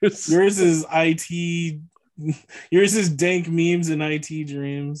embarrass yourself. Yours is IT. Yours is dank memes and IT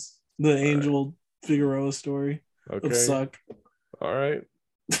dreams. The All right. Angel Figueroa story of Okay. suck. All right.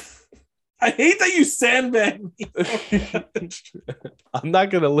 I hate that you sandbag me. I'm not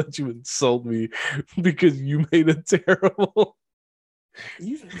gonna let you insult me because you made it terrible.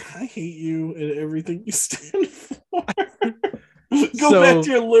 I hate you and everything you stand for. Go back So to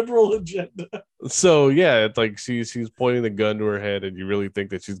your liberal agenda. so yeah, it's like she's pointing the gun to her head, and you really think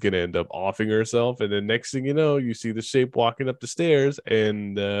that she's gonna end up offing herself, and then next thing you know, you see the shape walking up the stairs,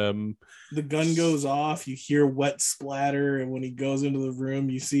 and The gun goes off. You hear wet splatter, and when he goes into the room,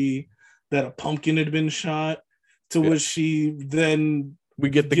 you see that a pumpkin had been shot. To yeah, which she then we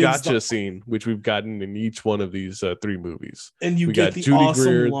get the gives the gotcha scene, which we've gotten in each one of these three movies. and you We get got the Judy awesome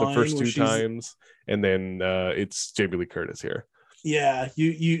Greer the line first where two she's times, and then it's Jamie Lee Curtis here. yeah,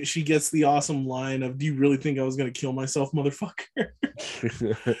 you she gets the awesome line of, "Do you really think I was gonna kill myself, motherfucker?"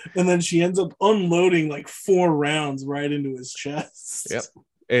 And then she ends up unloading like 4 rounds right into his Yep. chest.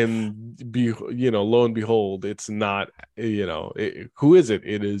 And lo and behold, it's not, who is it?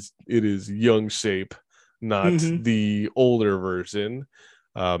 It is young Shape, not Mm-hmm. the older version.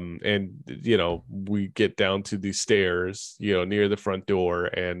 And we get down to the stairs, near the front door,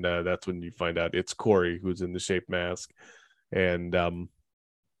 and that's when you find out it's Corey who's in the Shape mask. And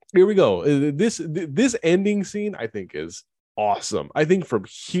here we go. This ending scene, I think, is awesome. I think from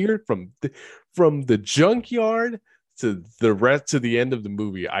here, from the junkyard to the rest to the end of the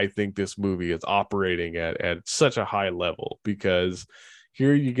movie, I think this movie is operating at such a high level, because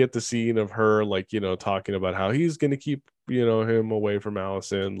here you get the scene of her, like, talking about how he's going to keep, him away from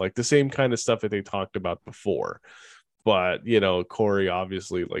Allison, like the same kind of stuff that they talked about before. But Corey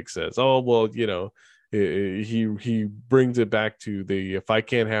obviously like says, oh well, he brings it back to the, if I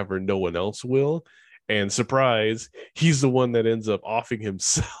can't have her, no one else will. And surprise, he's the one that ends up offing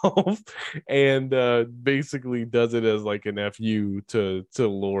himself and basically does it as like an fu to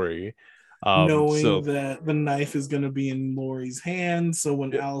Lori. Knowing So that the knife is going to be in Lori's hand, so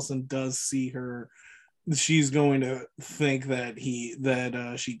when yeah, Allison does see her, she's going to think that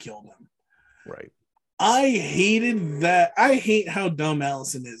she killed him. right. I hated that. I hate how dumb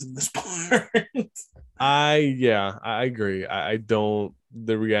Allison is in this part. I agree. I don't,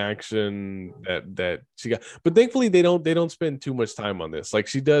 the reaction that she got, but thankfully they don't spend too much time on this. Like,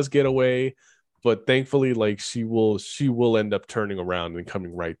 she does get away, but thankfully, like, she will end up turning around and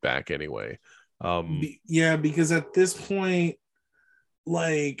coming right back anyway. Yeah, because at this point,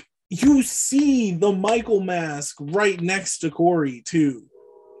 like, you see the Michael mask right next to Corey too.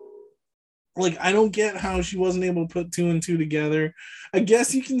 Like, I don't get how she wasn't able to put two and two together. I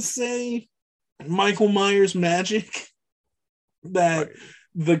guess you can say Michael Myers magic, that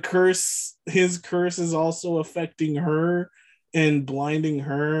Right. his curse is also affecting her, and blinding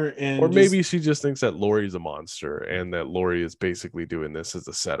her, Or and just, maybe she just thinks that Laurie's a monster and that Laurie is basically doing this as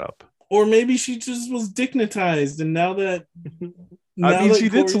a setup. or maybe she just was dignitized, and I now mean, that she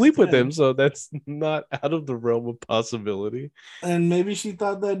did Corey's sleep with dead, him, so that's not out of the realm of possibility. and maybe she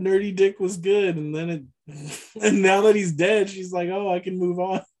thought that nerdy dick was good, and then it, and now that he's dead, she's like, oh, I can move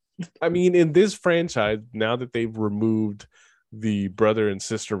on. I mean, in this franchise, now that they've removed the brother and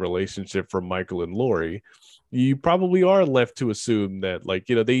sister relationship from Michael and Laurie, you probably are left to assume that, like,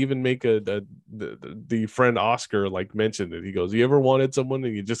 they even make the friend Oscar like mentioned it. He goes, "You ever wanted someone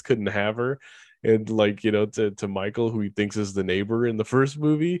and you just couldn't have her?" And like, to Michael, who he thinks is the neighbor in the first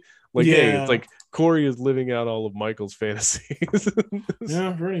movie, like, hey, it's Yeah, like Corey is living out all of Michael's fantasies.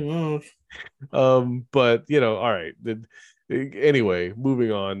 yeah, pretty much. But all right. Anyway,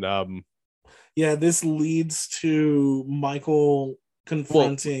 moving on. Yeah, this leads to Michael Well,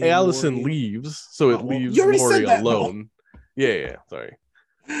 confronting Allison Laurie. leaves, so it Oh, well, you leaves already Laurie said that though. alone. Yeah, sorry.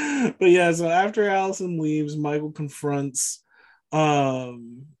 But yeah, so after Allison leaves, Michael confronts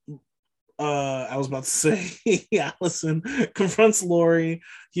um I was about to say Allison confronts Laurie.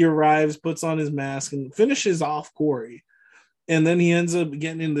 He arrives, puts on his mask, and finishes off Corey. And then he ends up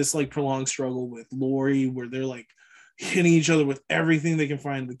getting in this like prolonged struggle with Laurie where they're like hitting each other with everything they can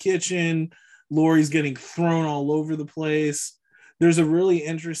find in the kitchen. Laurie's getting thrown all over the place. There's a really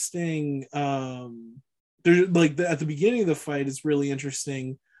interesting there's like at the beginning of the fight, it's really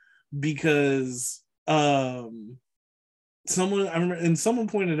interesting because someone I remember, and someone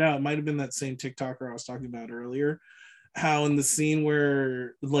pointed out, it might have been that same TikToker I was talking about earlier, how in the scene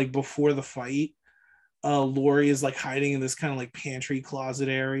where like before the fight, Laurie is like hiding in this kind of like pantry closet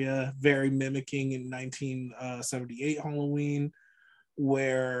area, very mimicking in 1978 Halloween,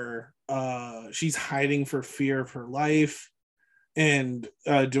 where she's hiding for fear of her life and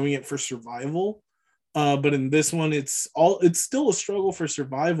doing it for survival. But in this one, it's still a struggle for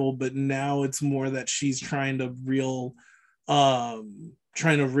survival, but now it's more that she's trying to reel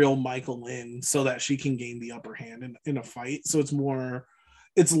Michael in so that she can gain the upper hand in a fight. So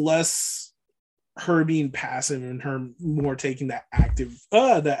it's less her being passive and her more taking that active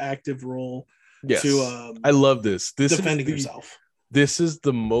role to Yes, I love this. defending herself. This is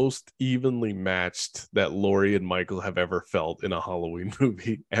the most evenly matched that Laurie and Michael have ever felt in a Halloween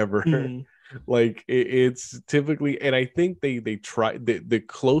movie ever. Mm. Like it's typically, and I think they try the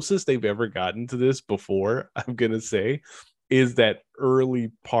closest they've ever gotten to this before, I'm gonna say, is that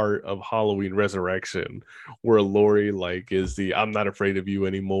early part of Halloween Resurrection where Laurie like is the "I'm not afraid of you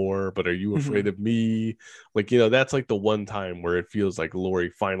anymore, but are you afraid Mhm. of me?" Like, that's like the one time where it feels like Laurie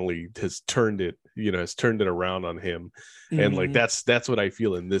finally has turned it around on him. And like Mhm. that's what I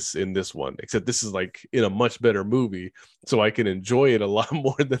feel in this one, except this is like in a much better movie, so I can enjoy it a lot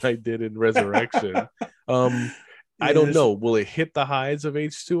more than I did in Resurrection. Um, I don't Yeah, know. Will it hit the highs of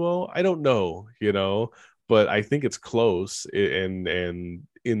H2O? I don't know, but I think it's close. And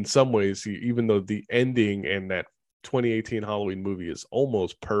in some ways, even though the ending and that 2018 Halloween movie is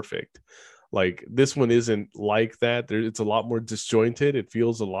almost perfect, like this one isn't like that. It's a lot more disjointed. It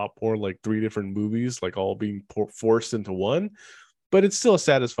feels a lot more like three different movies, like all being forced into one. But it's still a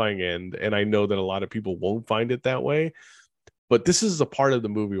satisfying end, and I know that a lot of people won't find it that way. But this is a part of the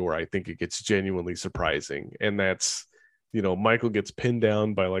movie where I think it gets genuinely surprising, and that's Michael gets pinned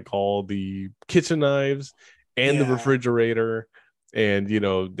down by like all the kitchen knives and the yeah. refrigerator, and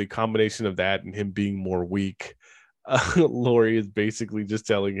the combination of that and him being more weak. Laurie is basically just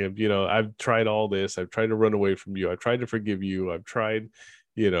telling him, I've tried all this. I've tried to run away from you. I've tried to forgive you. I've tried,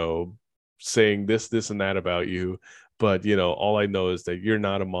 you know, saying this, and that about you. But, all I know is that you're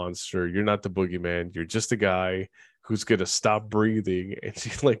not a monster. You're not the boogeyman. You're just a guy who's going to stop breathing. And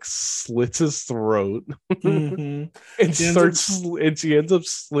she like slits his throat Hmm. and She ends up, she ends up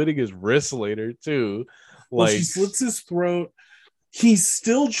slitting his wrist later, too. well, she Like, slits his throat. He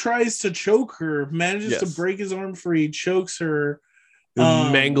still tries to choke her, manages to yes, break his arm free, chokes her. his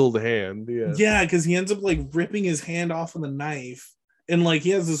Um, mangled hand. Yes. yeah, because he ends up like ripping his hand off of the knife. And like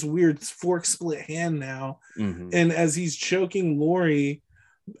he has this weird fork split hand now. Mm-hmm. And as he's choking Lori,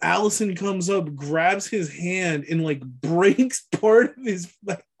 Allison comes up, grabs his hand, and like breaks part of his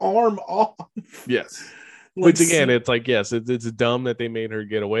like, arm off. Yes. Like, Which again, it's like, yes, it's dumb that they made her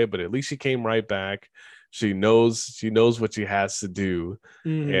get away, but at least she came right back. She knows what she has to do.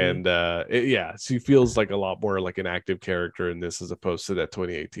 mhm. And yeah, she feels like a lot more like an active character in this as opposed to that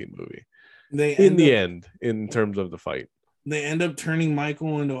 2018 movie. they In end the up end, in terms of the fight. they end up turning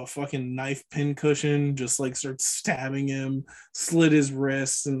Michael into a fucking knife pincushion, just like starts stabbing him, slit his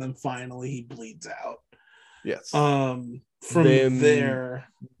wrists, and then finally he bleeds out. Yes. From Then there,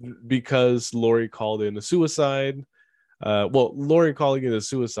 because Lori called in a suicide, well, Lori calling it a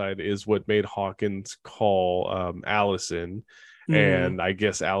suicide is what made Hawkins call Allison. Mm, And I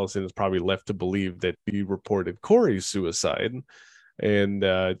guess Allison is probably left to believe that he reported Corey's suicide. And,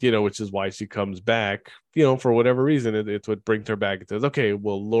 which is why she comes back, for whatever reason, it's what brings her back and says, okay,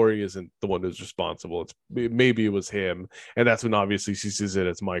 well, Lori isn't the one who's responsible. Maybe it was him. And that's when obviously she sees it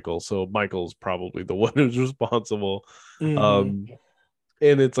as Michael. So Michael's probably the one who's responsible. mm-hmm. Um,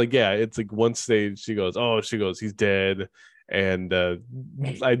 and it's like, yeah, it's like one stage she goes, he's dead. And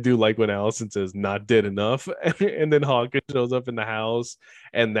I do like when Allison says not dead enough. And then Hawkins shows up in the house,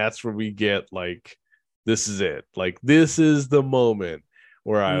 and that's where we get like, this is it, like this is the moment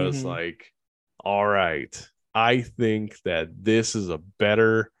where I was Mm-hmm. like, all right, I think that this is a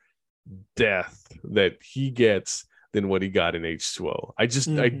better death that he gets than what he got in H2O.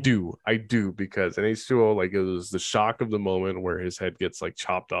 Mm-hmm. I do, because in H2O, like, it was the shock of the moment where his head gets like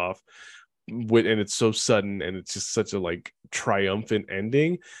chopped off, and it's so sudden, and it's just such a like triumphant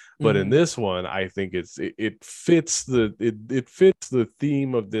ending. But in Mm-hmm. this one, I think it fits it fits the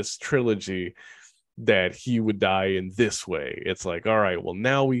theme of this trilogy, that he would die in this way. It's like, all right, well,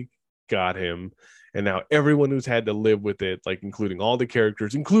 now we got him. And now everyone who's had to live with it, like including all the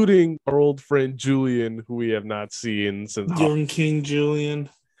characters, including our old friend Julian, who we have not seen since Young King Julian,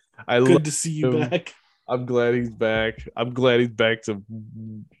 I love good to see you him. back. I'm glad he's back. I'm glad he's back to,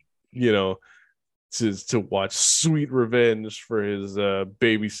 you know, to watch Sweet Revenge for his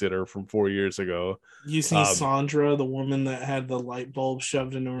babysitter from 4 years ago. You see Um, Sandra, the woman that had the light bulb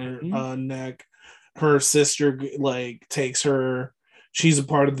shoved in her mhm. neck. Her sister like takes her. She's a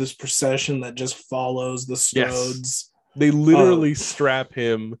part of this procession that just follows the Yes, Strodes. they Uh, literally strap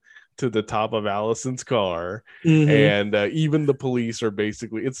him to the top of Allison's car, mm-hmm. and even the police are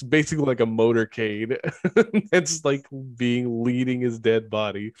it's basically like a motorcade. It's like being leading his dead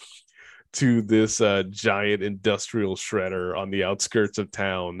body to this giant industrial shredder on the outskirts of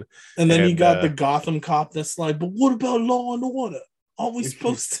town. And then you And got the Gotham cop that's like, but what about Law and Order? Are we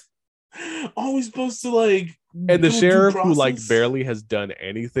supposed to like and the go due sheriff, who like process? barely has done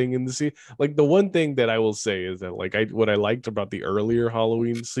anything in the scene. Like, the one thing that I will say is that, like, what I liked about the earlier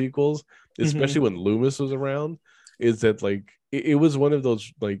Halloween sequels, Mm-hmm. especially when Loomis was around, is that like it was one of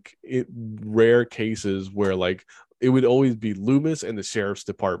those like rare cases where like it would always be Loomis and the sheriff's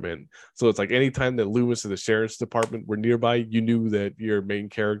department. So it's like anytime that Loomis and the sheriff's department were nearby, you knew that your main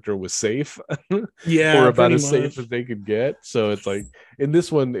character was safe, or Yeah, about pretty as safe as much. they could get. So it's like in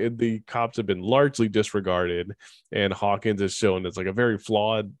this one, the cops have been largely disregarded, and Hawkins is shown as like a very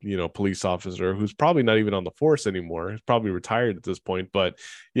flawed, police officer who's probably not even on the force anymore. He's probably retired at this point. But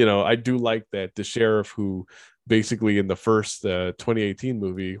I do like that the sheriff, who basically in the first 2018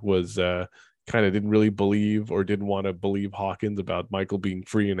 movie was kind of didn't really believe, or didn't want to believe, Hawkins about Michael being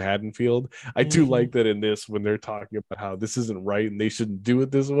free in Haddonfield. I do Mm-hmm. like that in this, when they're talking about how this isn't right and they shouldn't do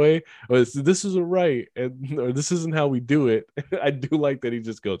it this way, or this isn't right, or this isn't how we do it. I do like that he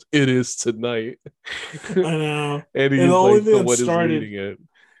just goes, "It is tonight," I know. and And the he's only like thing the that one who's started leading it.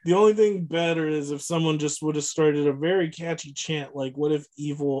 the only thing better is if someone just would have started a very catchy chant like what if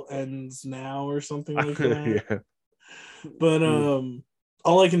evil ends now or something like that. Yeah, But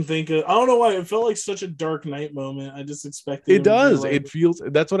all I can think of, I don't know why it felt like such a Dark Knight moment. I just expected it him to be does. like It feels.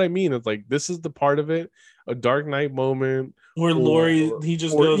 That's what I mean. It's like this is the part of it, a Dark Knight moment, where Laurie or he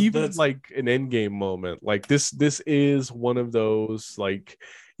just or goes, even that's like an Endgame moment. Like this is one of those, like,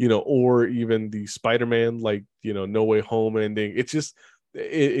 or even the Spider-Man, like, No Way Home ending. It's just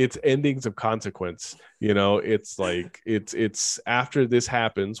it's endings of consequence. It's like it's after this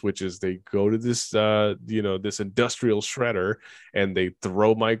happens, which is they go to this this industrial shredder, and they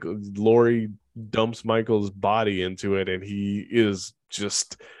throw Laurie dumps Michael's body into it, and he is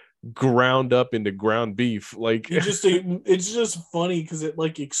just ground up into ground beef. Like, he just it's just funny because it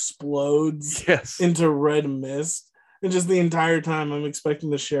like explodes yes. into red mist. And just the entire time I'm expecting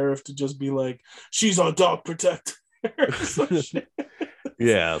the sheriff to just be like, she's our dog protector. So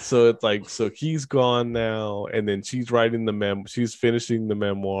Yeah, so it's like, so he's gone now, and then she's finishing the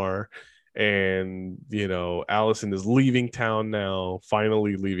memoir, and Allison is leaving town now,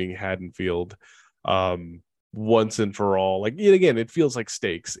 finally leaving Haddonfield, um once and for all. Like, yet again, it feels like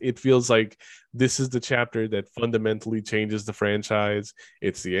stakes. It feels like this is the chapter that fundamentally changes the franchise.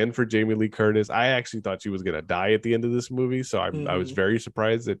 It's the end for Jamie Lee Curtis. I actually thought she was gonna die at the end of this movie, so I was mm-hmm. very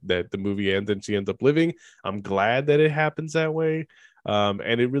surprised that the movie ends and she ends up living. I'm glad that it happens that way. And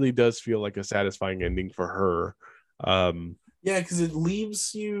it really does feel like a satisfying ending for her. Yeah, because it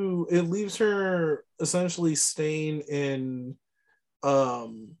leaves her essentially staying in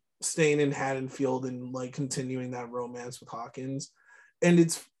Haddonfield and like continuing that romance with Hawkins. And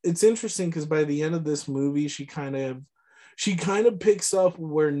it's interesting because by the end of this movie, she kind of she kind of picks up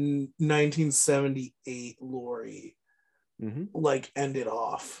where 1978 Laurie like ended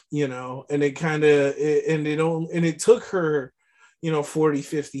off, you know, and it kind of and it took her, you know, 40,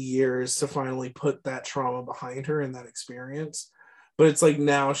 50 years to finally put that trauma behind her and that experience. But it's like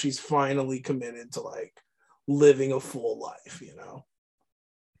now she's finally committed to like living a full life, you know.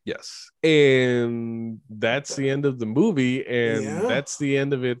 Yes. And that's the end of the movie. And Yeah. that's the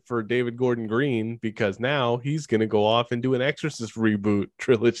end of it for David Gordon Green, because now he's going to go off and do an Exorcist reboot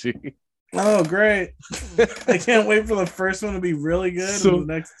trilogy. Oh, great. I can't wait for the first one to be really good and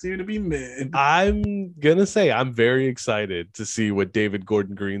the next two to be mid. I'm going to say I'm very excited to see what David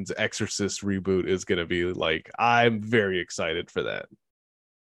Gordon Green's Exorcist reboot is going to be like. I'm very excited for that.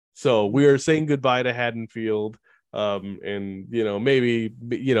 So we are saying goodbye to Haddonfield. And maybe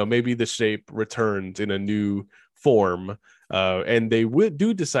the Shape returns in a new form, and they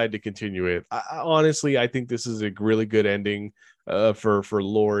do decide to continue it. Honestly, I think this is a really good ending for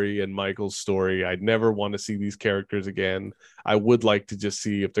Laurie and Michael's story. I'd never want to see these characters again. I would like to just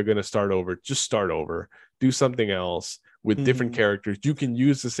see if they're going to start over, just start over, do something else with different characters. You can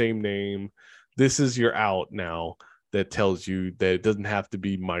use the same name. This is your out now that tells you that it doesn't have to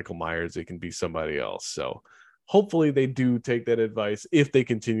be Michael Myers. It can be somebody else. So hopefully they do take that advice if they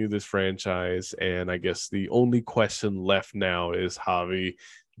continue this franchise. And I guess the only question left now is, Javi,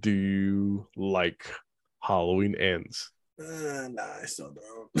 do you like Halloween Ends? Nah, I still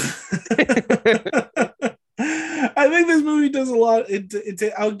don't. I think this movie does a lot.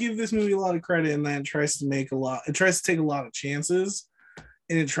 I'll give this movie a lot of credit in that it tries to make a lot. It tries to take a lot of chances,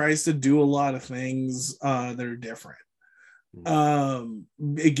 and it tries to do a lot of things that are different.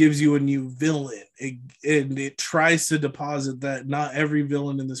 It gives you a new villain, and it tries to deposit that not every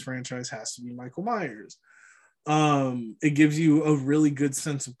villain in this franchise has to be Michael Myers. It gives you a really good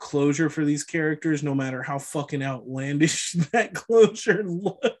sense of closure for these characters, no matter how fucking outlandish that closure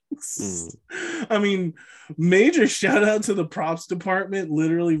looks. I mean, major shout out to the props department,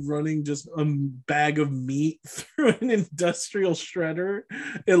 literally running just a bag of meat through an industrial shredder.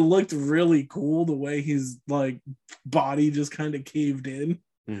 It looked really cool the way his like body just kind of caved in.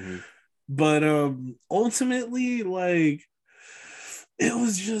 But ultimately, like, it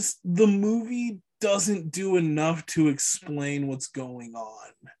was just, the movie doesn't do enough to explain what's going on.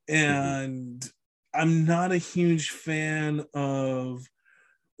 And I'm not a huge fan of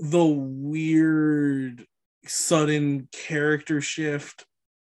the weird sudden character shift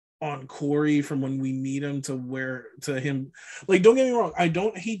on Corey from when we meet him to him. Like, don't get me wrong, I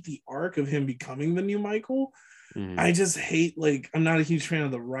don't hate the arc of him becoming the new Michael. I just hate, like, I'm not a huge fan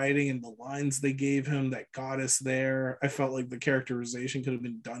of the writing and the lines they gave him that got us there. I felt like the characterization could have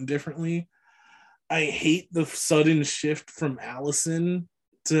been done differently. I hate the sudden shift from Allison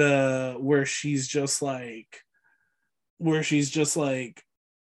to where she's just like,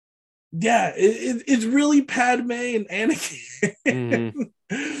 yeah, it's really Padme and Anakin.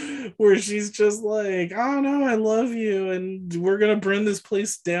 Where she's just like, oh no, I love you, and we're gonna burn this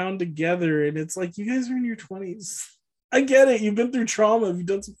place down together. And it's like, you guys are in your 20s. I get it, you've been through trauma, you've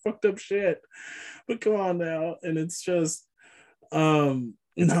done some fucked up shit, but come on now. And it's just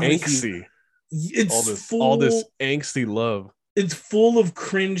it's angsty. It's all this angsty love. It's full of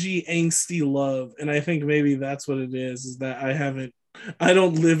cringy, angsty love. And I think maybe that's what it is that I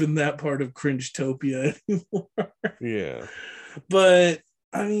don't live in that part of Cringetopia anymore. Yeah. But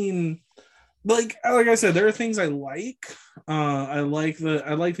I mean, like I said, there are things I like. I like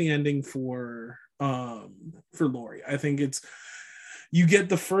the ending for Laurie. I think you get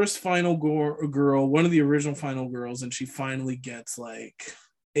the first final girl, one of the original final girls, and she finally gets like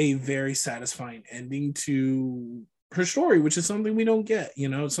a very satisfying ending to her story, which is something we don't get,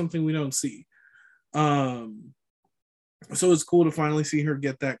 it's something we don't see. So it's cool to finally see her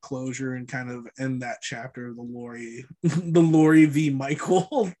get that closure and kind of end that chapter of the Laurie v.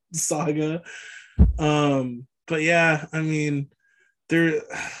 Michael saga. But yeah, I mean, there's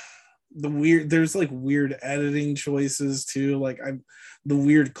like weird editing choices too. Like the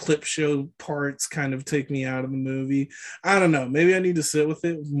weird clip show parts kind of take me out of the movie. I don't know. Maybe I need to sit with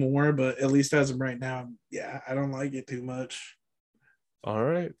it more, but at least as of right now, yeah, I don't like it too much. All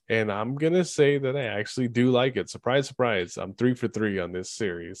right. And I'm going to say that I actually do like it. Surprise, surprise. I'm 3 for 3 on this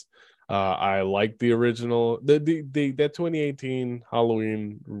series. I like the original, that 2018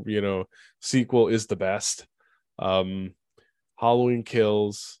 Halloween, sequel is the best. Halloween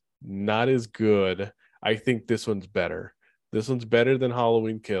Kills, not as good. I think this one's better. This one's better than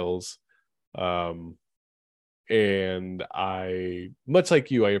Halloween Kills. And I, much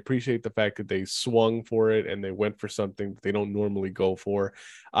like you, I appreciate the fact that they swung for it and they went for something that they don't normally go for.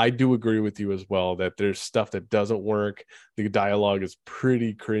 I do agree with you as well that there's stuff that doesn't work. The dialogue is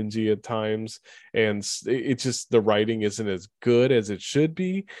pretty cringy at times, and it's just the writing isn't as good as it should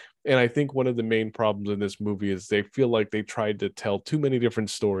be. And I think one of the main problems in this movie is they feel like they tried to tell too many different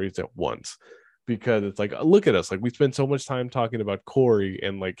stories at once, because it's like, look at us, like we spent so much time talking about Corey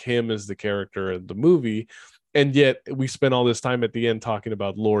and like him as the character in the movie, and yet we spent all this time at the end talking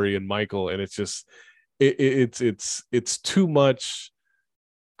about Laurie and Michael, and it's just it's too much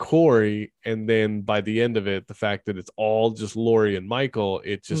Corey, and then by the end of it, the fact that it's all just Laurie and Michael,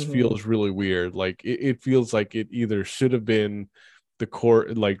 it just feels really weird. Like it feels like it either should have been the core,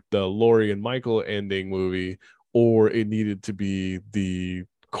 like the Laurie and Michael ending movie, or it needed to be the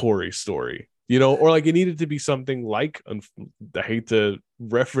Corey story, you know, or like it needed to be something like, I hate to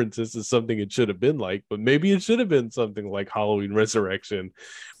reference this as something it should have been like, but maybe it should have been something like Halloween Resurrection,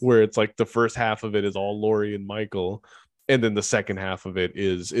 where it's like the first half of it is all Laurie and Michael, and then the second half of it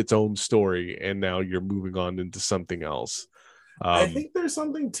is its own story, and now you're moving on into something else. I think there's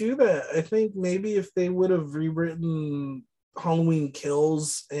something to that. I think maybe if they would have rewritten Halloween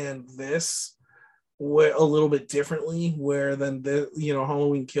Kills and this a little bit differently, where then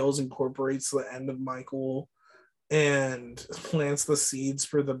Halloween Kills incorporates the end of Michael and plants the seeds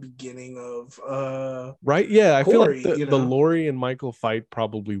for the beginning of right, yeah, I Corey, feel like the Laurie and Michael fight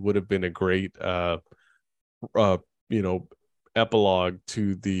probably would have been a great epilogue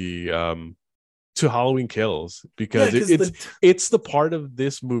to the to Halloween Kills, because it's the part of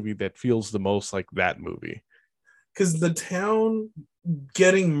this movie that feels the most like that movie, because the town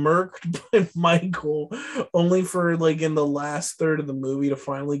getting murked by Michael only for like in the last third of the movie to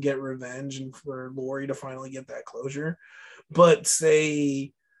finally get revenge and for Laurie to finally get that closure. But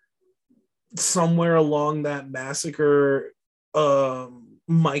say somewhere along that massacre,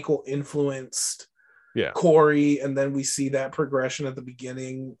 Michael influenced Corey, and then we see that progression at the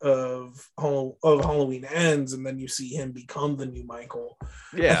beginning of Halloween Ends, and then you see him become the new Michael.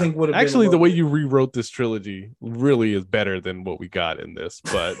 Yeah, I think would have actually the way you rewrote this trilogy really is better than what we got in this.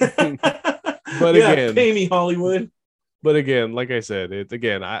 But but yeah, again, pay me, Hollywood. But again, like I said,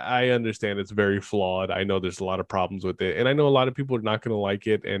 I understand it's very flawed. I know there's a lot of problems with it, and I know a lot of people are not going to like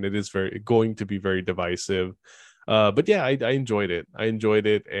it, and it is going to be very divisive. But yeah, I enjoyed it.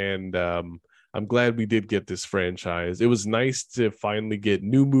 And I'm glad we did get this franchise. It was nice to finally get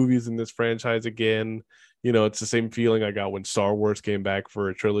new movies in this franchise again. You know, it's the same feeling I got when Star Wars came back for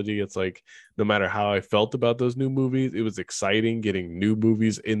a trilogy. It's like, no matter how I felt about those new movies, it was exciting getting new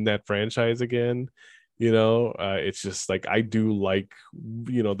movies in that franchise again. You know, it's just like, I do like,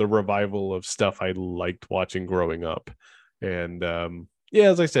 the revival of stuff I liked watching growing up. And yeah,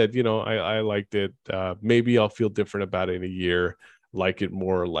 as I said, I liked it. Maybe I'll feel different about it in a year, like it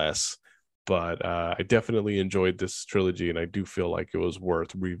more or less. But I definitely enjoyed this trilogy, and I do feel like it was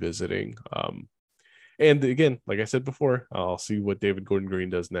worth revisiting. And again, like I said before, I'll see what David Gordon Green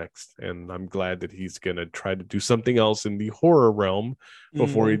does next. And I'm glad that he's going to try to do something else in the horror realm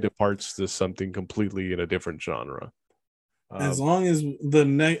before he departs to something completely in a different genre. As long as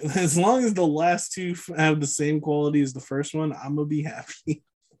the last two have the same quality as the first one, I'm going to be happy.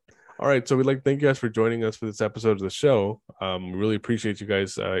 All right, so we'd like to thank you guys for joining us for this episode of the show. We really appreciate you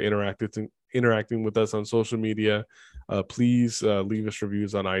guys interacting with us on social media. Please leave us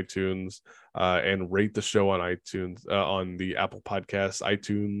reviews on iTunes and rate the show on iTunes, on the Apple Podcast.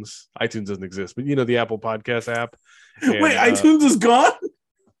 iTunes doesn't exist, but the Apple Podcast app. And, wait, iTunes is gone?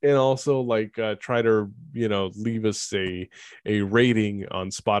 And also try to leave us a rating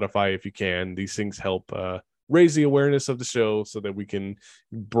on Spotify if you can. These things help raise the awareness of the show so that we can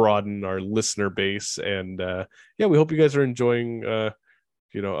broaden our listener base. And yeah, we hope you guys are enjoying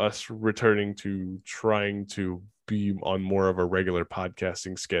us returning to trying to be on more of a regular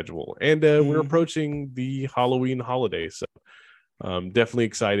podcasting schedule. And we're approaching the Halloween holiday, so definitely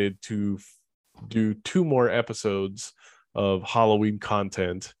excited to do 2 more episodes of Halloween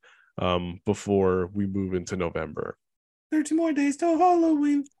content before we move into November. 30 more days till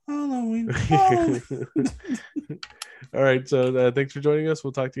Halloween. All right, so thanks for joining us.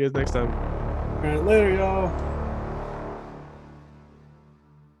 We'll talk to you guys next time. All right, later, y'all.